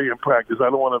next 6 a.m. practice. I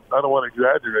don't want to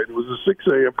exaggerate. It was a 6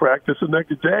 a.m. practice the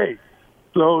next day.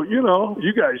 So, you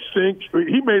guys think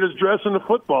he made us dress in the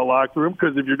football locker room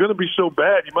because if you're going to be so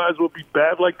bad, you might as well be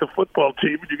bad like the football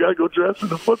team, and you got to go dress in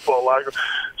the football locker room.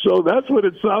 So that's what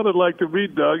it sounded like to me,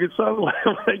 Doug. It sounded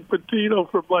like Pitino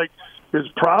from his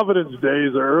Providence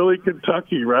days or early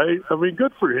Kentucky, right? I mean,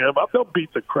 good for him. They'll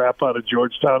beat the crap out of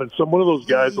Georgetown, and one of those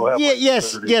guys will have.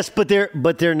 Yes, but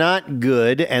they're not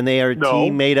good, and they are a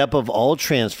team made up of all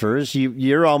transfers.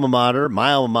 Your alma mater,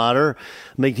 my alma mater.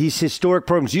 I mean, these historic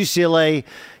programs, UCLA,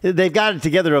 they've got it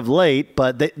together of late,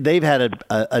 but they've had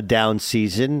a down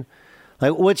season.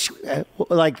 And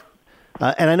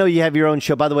I know you have your own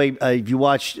show. By the way, if you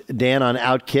watch Dan on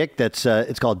Outkick,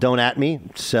 it's called Don't At Me.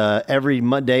 It's every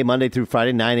Monday through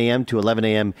Friday, 9 a.m. to 11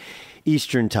 a.m.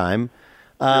 Eastern Time.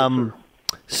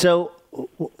 So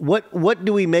what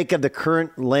do we make of the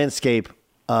current landscape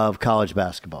of college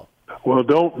basketball? Well,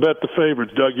 don't bet the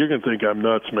favorites, Doug. You're going to think I'm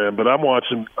nuts, man. But I'm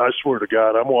watching, I swear to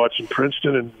God, I'm watching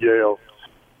Princeton and Yale.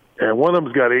 And one of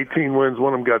them's got 18 wins,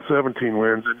 one of them got 17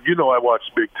 wins. And I watch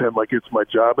Big Ten like it's my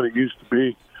job, and it used to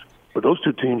be. But those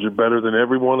two teams are better than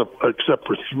everyone except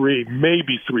for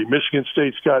maybe three. Michigan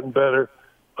State's gotten better,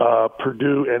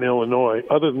 Purdue and Illinois.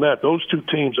 Other than that, those two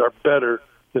teams are better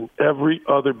than every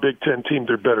other Big Ten team.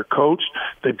 They're better coached.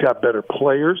 They've got better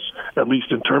players, at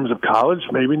least in terms of college.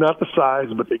 Maybe not the size,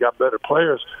 but they got better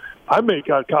players. I make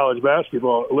out college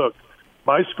basketball. Look,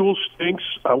 My school stinks.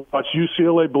 I watch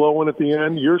UCLA blowing at the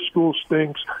end. Your school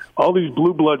stinks. All these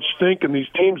blue bloods stink, and these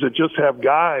teams that just have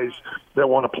guys that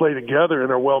want to play together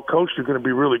and are well coached are going to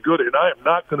be really good. And I am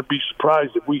not going to be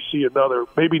surprised if we see another,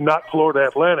 maybe not Florida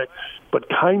Atlantic, but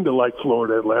kind of like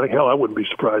Florida Atlantic. Hell, I wouldn't be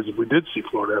surprised if we did see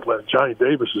Florida Atlantic. Johnny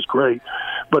Davis is great,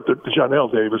 but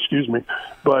Janelle Davis, excuse me.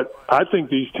 But I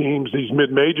think these teams, these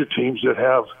mid-major teams that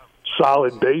have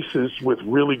solid bases with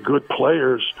really good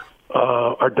players,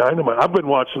 are dynamite. I've been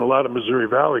watching a lot of Missouri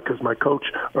Valley because my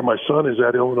son is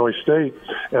at Illinois State,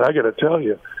 and I got to tell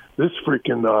you, this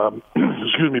freaking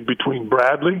between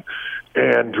Bradley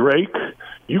and Drake,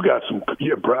 you got some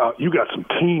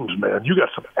teams, man. You got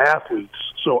some athletes.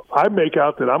 So I make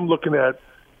out that I'm looking at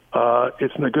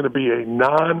it's going to be a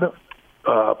non-Power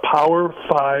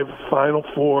 5 Final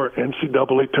Four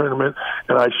NCAA tournament,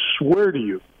 and I swear to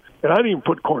you. And I didn't even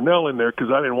put Cornell in there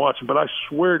because I didn't watch him. But I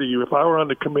swear to you, if I were on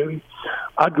the committee,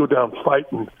 I'd go down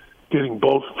fighting, getting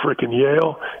both freaking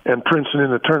Yale and Princeton in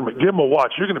the tournament. Give them a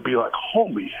watch. You're going to be like,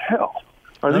 holy hell!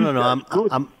 No.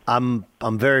 I'm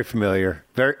very familiar.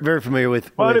 Very, very familiar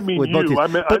with. Well, I didn't mean with you. both teams. I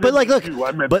meant look. you.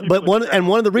 I meant but one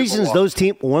of the reasons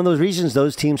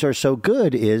those teams are so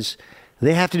good is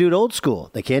they have to do it old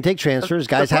school. They can't take transfers.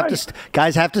 Guys have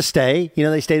to stay. You know,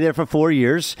 they stay there for 4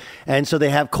 years, and so they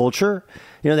have culture.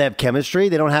 You know, they have chemistry.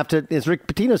 They don't have to, as Rick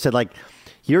Pitino said, like,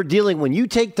 you're dealing, when you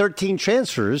take 13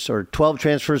 transfers or 12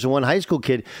 transfers and one high school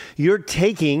kid, you're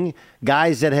taking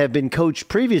guys that have been coached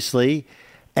previously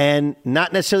and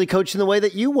not necessarily coached in the way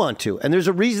that you want to. And there's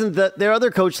a reason that their other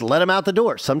coach let them out the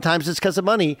door. Sometimes it's because of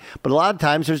money, but a lot of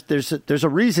times there's a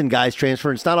reason guys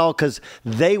transfer. It's not all because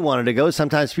they wanted to go.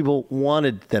 Sometimes people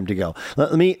wanted them to go.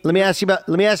 Let me ask you about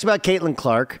Caitlin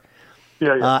Clark.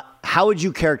 Yeah. How would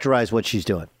you characterize what she's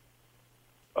doing?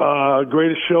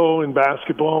 Greatest show in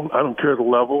basketball. I don't care the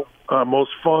level. Most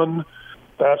fun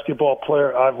basketball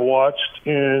player I've watched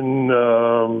in,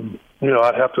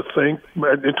 I'd have to think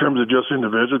in terms of just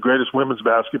individual. Greatest women's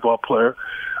basketball player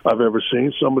I've ever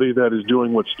seen. Somebody that is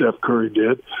doing what Steph Curry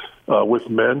did with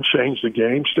men, changed the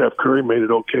game. Steph Curry made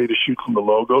it okay to shoot from the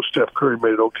logo. Steph Curry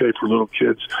made it okay for little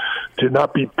kids to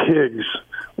not be pigs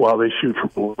while they shoot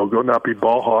from the logo, not be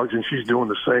ball hogs, and she's doing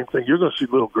the same thing. You're going to see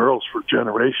little girls for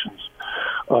generations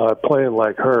playing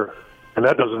like her, and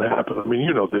that doesn't happen. I mean,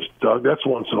 you know this, Doug. That's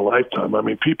once in a lifetime. I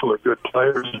mean, people are good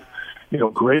players,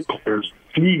 great players.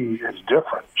 She is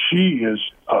different. She is,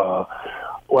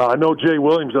 I know Jay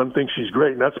Williams doesn't think she's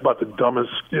great, and that's about the dumbest.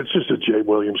 It's just a Jay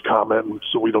Williams comment,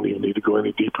 so we don't even need to go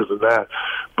any deeper than that.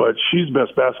 But she's the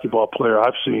best basketball player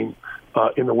I've seen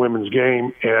in the women's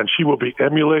game, and she will be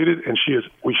emulated, and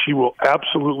she will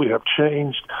absolutely have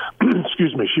changed.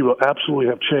 She will absolutely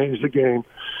have changed the game,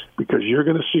 because you're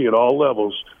going to see at all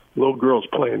levels little girls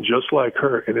playing just like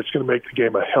her, and it's going to make the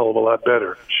game a hell of a lot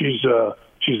better. She's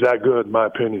that good, in my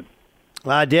opinion.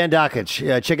 Dan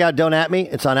Dockich, check out Don't At Me.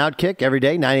 It's on Outkick every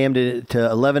day, 9 a.m.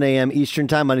 to 11 a.m. Eastern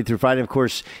Time, Monday through Friday. Of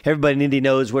course, everybody in Indy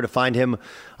knows where to find him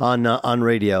on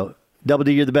radio. Double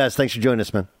D, you're the best. Thanks for joining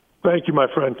us, man. Thank you, my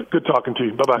friend. Good talking to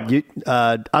you.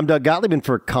 Bye-bye. I'm Doug Gottlieb, and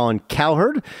for Colin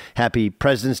Cowherd, happy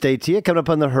President's Day to you. Coming up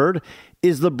on The Herd,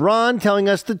 is LeBron telling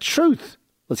us the truth?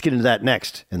 Let's get into that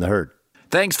next in The Herd.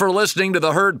 Thanks for listening to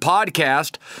The Herd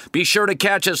Podcast. Be sure to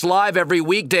catch us live every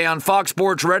weekday on Fox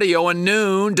Sports Radio at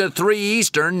noon to 3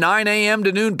 Eastern, 9 a.m.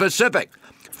 to noon Pacific.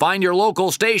 Find your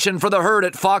local station for The Herd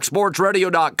at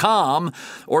foxsportsradio.com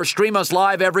or stream us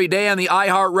live every day on the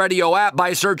iHeartRadio app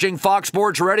by searching Fox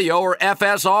Sports Radio or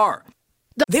FSR.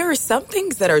 There are some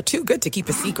things that are too good to keep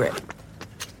a secret.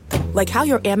 Like how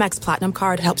your Amex Platinum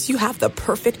card helps you have the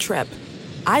perfect trip.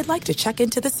 I'd like to check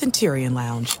into the Centurion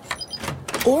Lounge.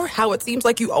 Or how it seems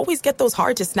like you always get those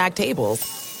hard-to-snag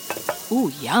tables.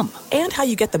 Ooh, yum. And how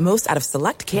you get the most out of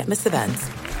select can't-miss events.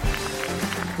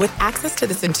 With access to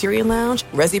the Centurion Lounge,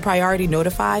 Resi Priority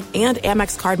Notified, and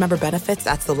Amex card member benefits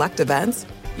at select events,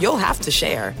 you'll have to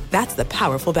share. That's the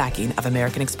powerful backing of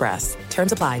American Express.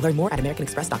 Terms apply. Learn more at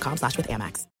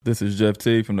americanexpress.com/withAmex. This is Jeff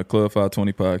T from the Club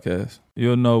 520 podcast.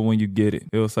 You'll know when you get it.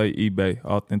 It'll say eBay,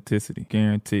 authenticity,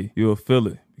 guarantee. You'll feel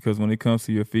it, because when it comes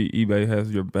to your feet, eBay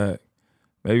has your back.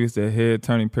 Maybe it's that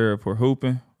head-turning pair for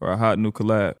hooping or a hot new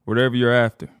collab. Whatever you're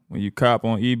after, when you cop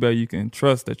on eBay, you can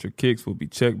trust that your kicks will be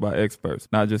checked by experts,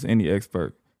 not just any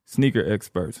expert. Sneaker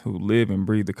experts who live and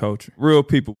breathe the culture. Real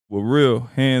people with real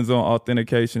hands-on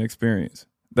authentication experience.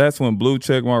 That's when blue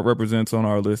checkmark represents on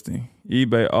our listing.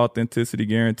 eBay Authenticity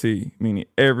Guarantee, meaning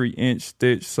every inch,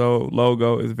 stitch, sole,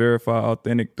 logo is verified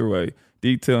authentic through a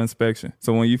detailed inspection.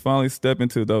 So when you finally step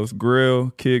into those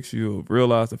grill kicks, you'll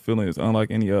realize the feeling is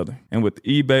unlike any other. And with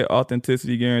eBay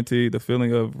Authenticity Guarantee, the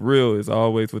feeling of real is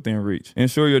always within reach.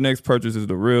 Ensure your next purchase is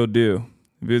the real deal.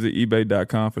 Visit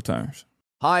ebay.com for terms.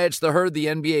 Hi, it's The Herd. The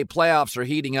NBA playoffs are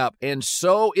heating up, and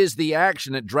so is the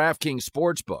action at DraftKings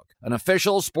Sportsbook, an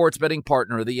official sports betting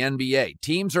partner of the NBA.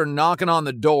 Teams are knocking on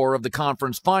the door of the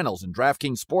conference finals, and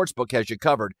DraftKings Sportsbook has you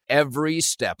covered every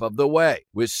step of the way.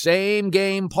 With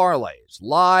same-game parlays,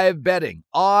 live betting,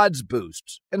 odds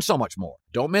boosts, and so much more.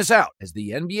 Don't miss out. As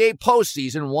the NBA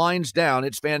postseason winds down,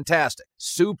 it's fantastic.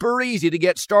 Super easy to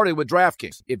get started with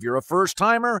DraftKings. If you're a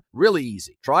first-timer, really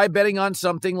easy. Try betting on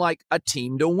something like a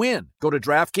team to win. Go to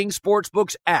DraftKings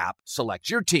Sportsbook's app, select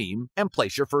your team, and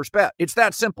place your first bet. It's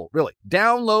that simple, really.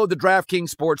 Download the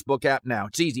DraftKings Sportsbook app now.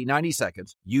 It's easy, 90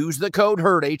 seconds. Use the code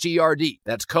HERD, H-E-R-D.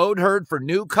 That's code HERD for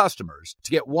new customers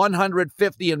to get $150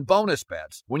 in bonus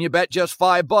bets when you bet just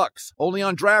 $5. Only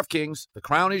on DraftKings. The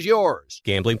crown is yours.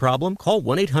 Gambling problem? Call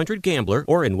 1-800-GAMBLER,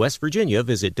 or in West Virginia,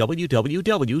 visit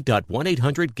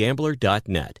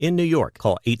www.1800gambler.net. In New York,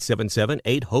 call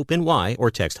 877-8-HOPE-NY or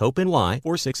text HOPE-NY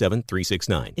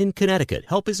 467-369. In Connecticut,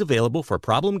 help is available for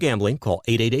problem gambling. Call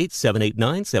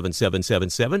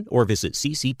 888-789-7777 or visit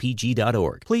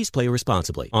ccpg.org. Please play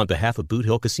responsibly. On behalf of Boot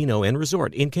Hill Casino and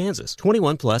Resort in Kansas,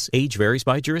 21 plus, age varies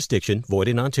by jurisdiction, void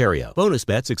in Ontario. Bonus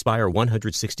bets expire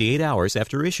 168 hours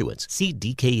after issuance. See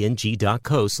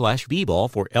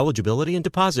dkng.co/bball for eligibility and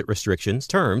deposit restrictions,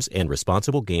 terms, and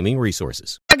responsible gaming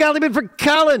resources. I got Lehman for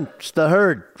Colin. It's The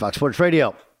Herd, Fox Sports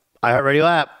Radio, iHeartRadio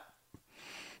app.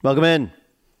 Welcome in.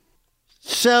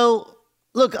 So,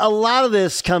 look, a lot of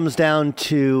this comes down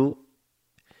to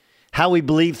how we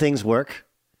believe things work,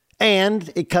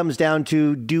 and it comes down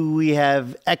to, do we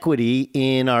have equity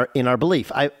in our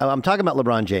belief? I'm talking about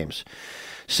LeBron James.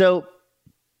 So,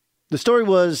 the story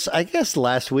was, I guess,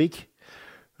 last week,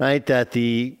 right, that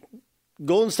the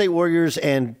Golden State Warriors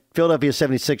and Philadelphia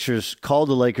 76ers called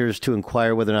the Lakers to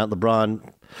inquire whether or not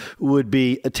LeBron would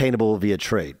be attainable via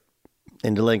trade.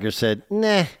 And the Lakers said,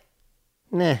 nah.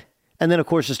 And then, of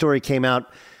course, the story came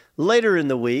out later in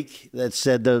the week that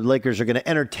said the Lakers are going to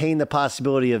entertain the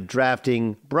possibility of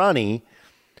drafting Bronny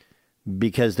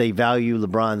because they value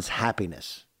LeBron's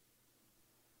happiness.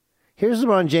 Here's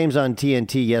LeBron James on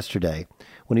TNT yesterday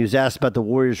when he was asked about the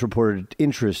Warriors' reported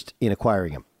interest in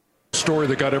acquiring him. Story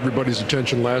that got everybody's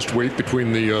attention last week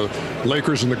between the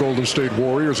Lakers and the Golden State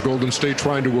Warriors. Golden State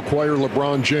trying to acquire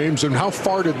LeBron James. And how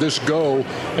far did this go,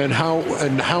 and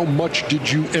how much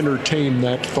did you entertain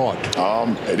that thought?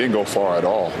 It didn't go far at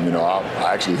all.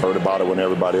 I actually heard about it when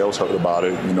everybody else heard about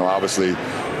it. Obviously,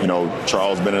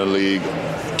 Charles been in the league,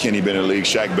 Kenny been in the league,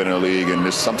 Shaq been in the league,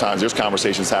 and sometimes there's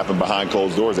conversations happen behind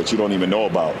closed doors that you don't even know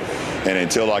about. And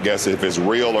until, I guess, if it's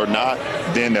real or not,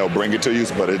 then they'll bring it to you.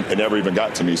 But it never even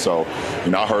got to me. So,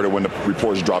 I heard it when the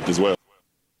reports dropped as well.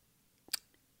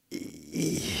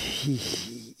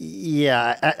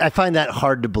 Yeah, I find that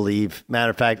hard to believe. Matter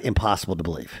of fact, impossible to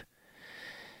believe.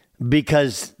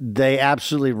 Because they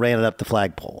absolutely ran it up the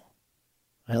flagpole.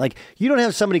 Like, you don't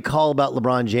have somebody call about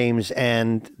LeBron James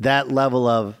and that level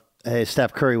of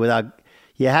Steph Curry without,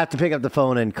 you have to pick up the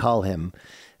phone and call him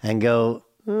and go,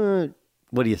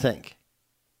 what do you think?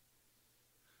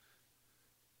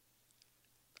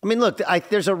 I mean, look,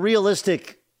 there's a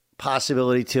realistic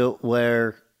possibility to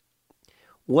where,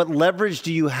 what leverage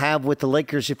do you have with the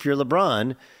Lakers if you're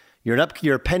LeBron?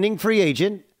 You're a pending free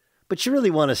agent, but you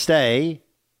really want to stay.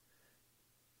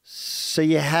 So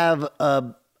you have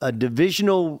a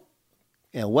divisional,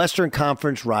 Western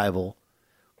Conference rival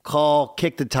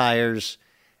kick the tires,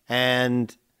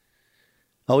 and,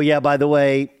 oh yeah, by the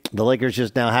way, the Lakers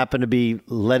just now happen to be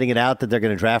letting it out that they're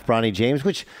going to draft Bronny James,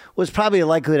 which was probably a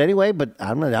likelihood anyway, but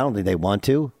I don't think they want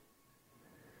to.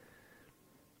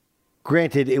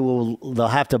 Granted, they'll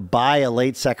have to buy a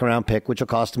late second-round pick, which will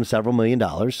cost them several $1 million,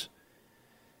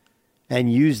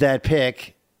 and use that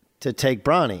pick to take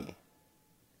Bronny.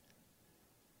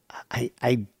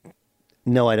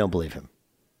 No, I don't believe him.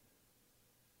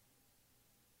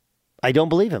 I don't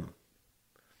believe him.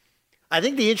 I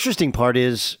think the interesting part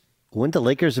is, wouldn't the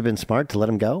Lakers have been smart to let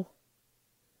him go?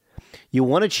 You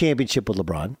won a championship with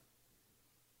LeBron,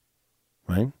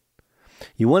 right?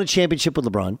 You won a championship with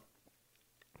LeBron,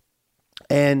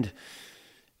 and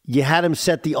you had him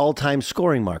set the all-time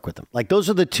scoring mark with him. Like, those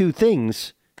are the two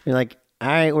things. You're like, all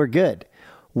right, we're good.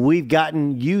 We've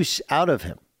gotten use out of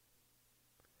him.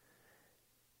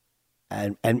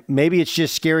 And maybe it's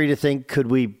just scary to think,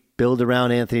 could we build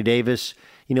around Anthony Davis?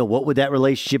 What would that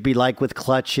relationship be like with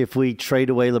Clutch if we trade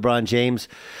away LeBron James?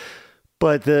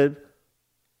 But the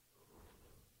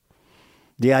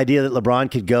The idea that LeBron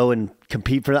could go and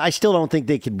compete for, I still don't think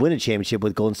they could win a championship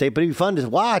with Golden State, but it'd be fun to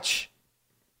watch.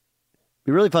 It'd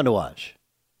be really fun to watch.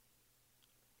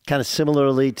 Kind of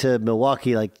similarly to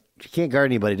Milwaukee, like if you can't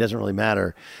guard anybody, it doesn't really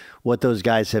matter what those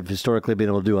guys have historically been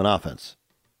able to do on offense.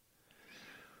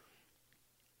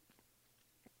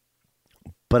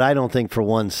 But I don't think for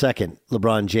 1 second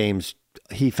LeBron James,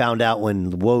 he found out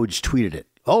when Woj tweeted it.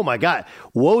 Oh, my God.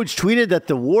 Woj tweeted that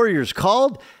the Warriors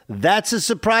called? That's a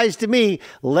surprise to me.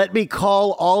 Let me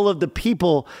call all of the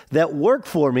people that work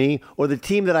for me or the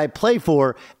team that I play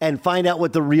for and find out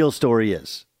what the real story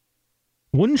is.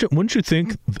 Wouldn't you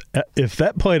think if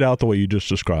that played out the way you just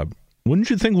described, wouldn't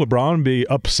you think LeBron would be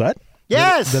upset?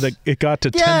 Yes. That it got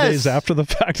to 10 days after the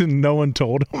fact and no one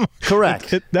told him?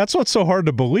 Correct. That's what's so hard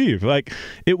to believe. Like,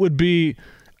 it would be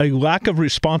a lack of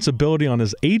responsibility on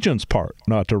his agent's part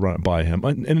not to run it by him.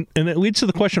 And it leads to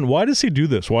the question, why does he do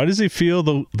this? Why does he feel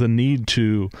the need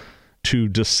to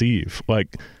deceive?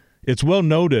 Like, it's well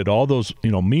noted, all those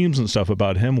memes and stuff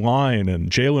about him lying, and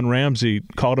Jalen Ramsey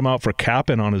called him out for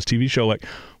capping on his TV show. Like,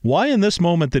 why in this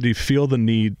moment did he feel the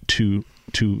need to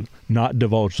not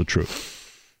divulge the truth?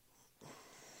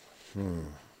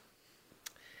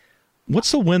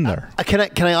 What's the win there?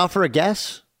 Can I offer a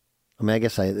guess? I mean, I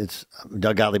guess it's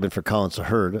Doug Gottlieb for Collins to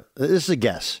Herd. This is a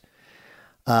guess.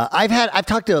 I've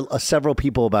talked to several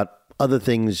people about other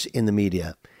things in the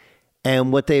media,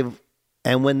 and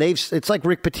it's like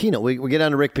Rick Pitino. We get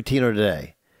on to Rick Pitino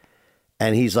today,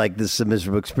 and he's like, "This is a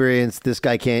miserable experience. This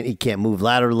guy can't move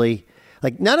laterally."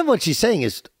 Like, none of what she's saying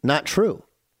is not true.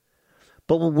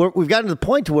 But we've gotten to the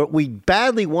point to where we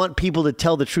badly want people to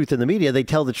tell the truth in the media. They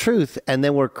tell the truth, and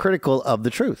then we're critical of the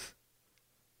truth.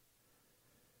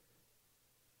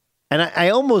 And I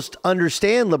almost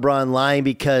understand LeBron lying,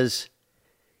 because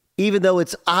even though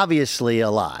it's obviously a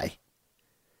lie,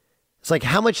 it's like,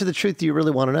 how much of the truth do you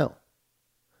really want to know?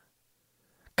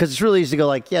 Because it's really easy to go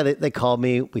like, yeah, they called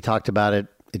me. We talked about it.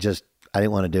 I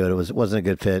didn't want to do it. It wasn't a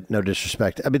good fit. No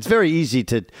disrespect. I mean, it's very easy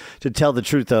to tell the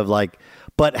truth of like,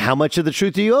 but how much of the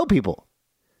truth do you owe people?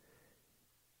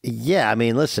 Yeah, I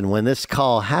mean, listen, when this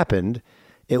call happened,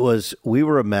 we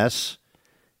were a mess.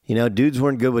 Dudes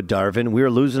weren't good with Darvin. We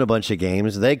were losing a bunch of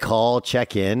games. They call,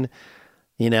 check in.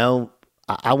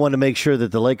 I want to make sure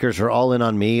that the Lakers are all in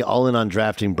on me, all in on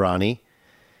drafting Bronny,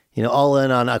 all in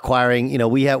on acquiring.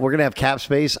 We're going to have cap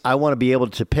space. I want to be able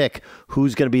to pick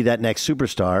who's going to be that next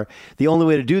superstar. The only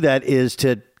way to do that is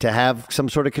to have some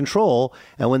sort of control.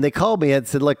 And when they called me, I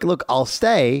said, look, I'll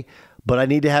stay, but I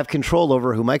need to have control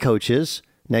over who my coach is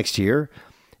next year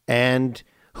and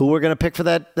who we're going to pick for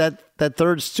that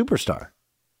third superstar.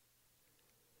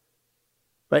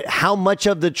 Right? How much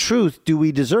of the truth do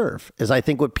we deserve is, I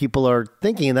think, what people are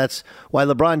thinking. And that's why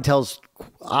LeBron tells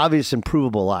obvious and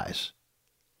provable lies.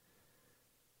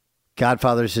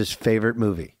 Godfather's his favorite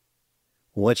movie.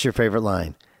 What's your favorite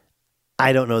line?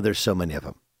 I don't know. There's so many of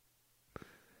them.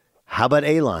 How about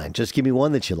a line? Just give me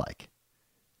one that you like.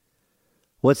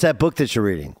 What's that book that you're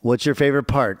reading? What's your favorite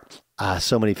part?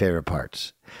 So many favorite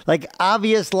parts. Like,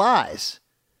 obvious lies.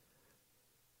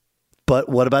 But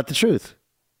what about the truth?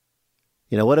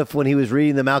 What if when he was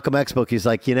reading the Malcolm X book, he's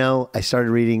like, I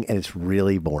started reading and it's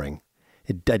really boring.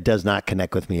 It does not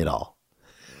connect with me at all.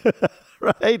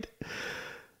 Right?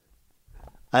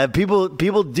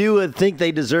 People do think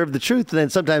they deserve the truth, and then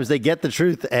sometimes they get the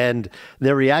truth and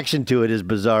their reaction to it is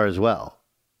bizarre as well.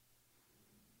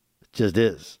 It just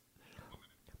is.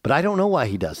 But I don't know why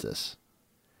he does this.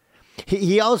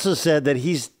 He also said that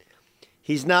he's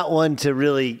not one to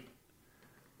really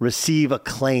receive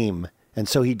acclaim. And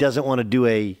so he doesn't want to do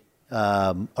a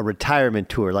retirement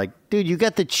tour. Like, dude, you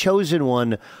got the chosen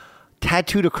one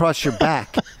tattooed across your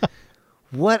back.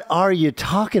 What are you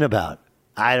talking about?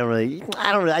 I don't really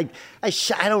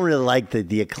like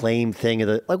the acclaim thing.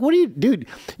 What do you, dude?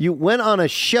 You went on a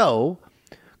show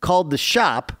called The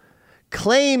Shop,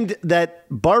 claimed that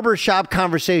barbershop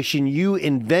conversation you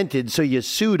invented, so you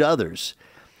sued others.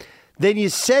 Then you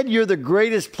said you're the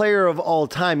greatest player of all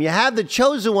time. You have the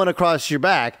chosen one across your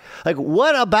back. Like,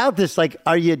 what about this? Like,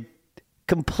 are you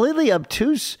completely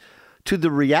obtuse to the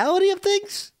reality of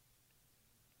things?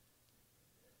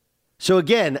 So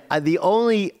again, the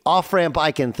only off-ramp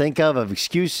I can think of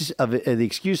excuses, the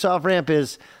excuse off-ramp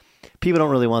is people don't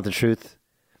really want the truth.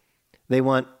 They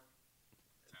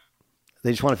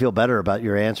just want to feel better about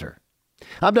your answer.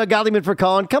 I'm Doug Gottlieb for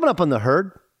Colin. Coming up on The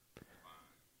Herd.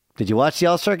 Did you watch the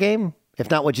All-Star game?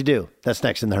 If not, what'd you do? That's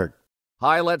next in The Herd.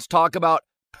 Hi, let's talk about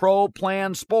Pro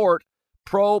Plan Sport.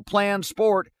 Pro Plan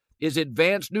Sport is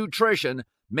advanced nutrition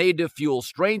made to fuel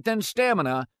strength and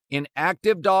stamina in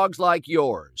active dogs like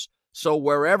yours. So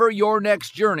wherever your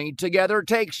next journey together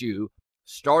takes you,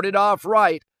 Start it off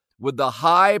right with the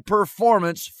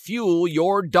high-performance fuel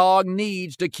your dog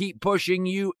needs to keep pushing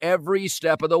you every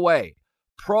step of the way.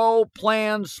 Pro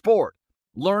Plan Sport.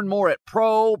 Learn more at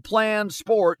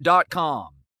ProPlansport.com.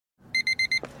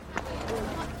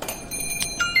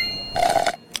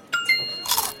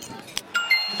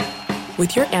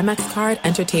 With your Amex card,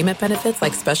 entertainment benefits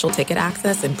like special ticket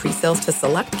access and pre-sales to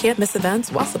select can't-miss events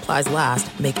while supplies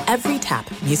last make every tap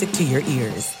music to your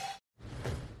ears.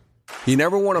 You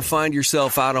never want to find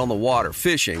yourself out on the water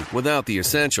fishing without the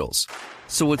essentials.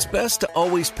 So it's best to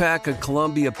always pack a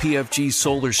Columbia PFG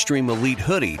Solar Stream Elite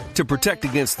hoodie to protect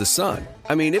against the sun.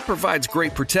 I mean, it provides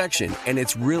great protection, and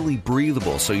it's really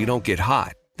breathable so you don't get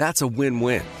hot. That's a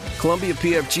win-win. Columbia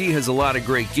PFG has a lot of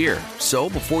great gear, so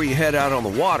before you head out on the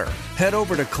water, head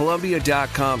over to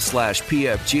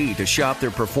Columbia.com/PFG to shop their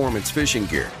performance fishing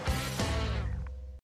gear.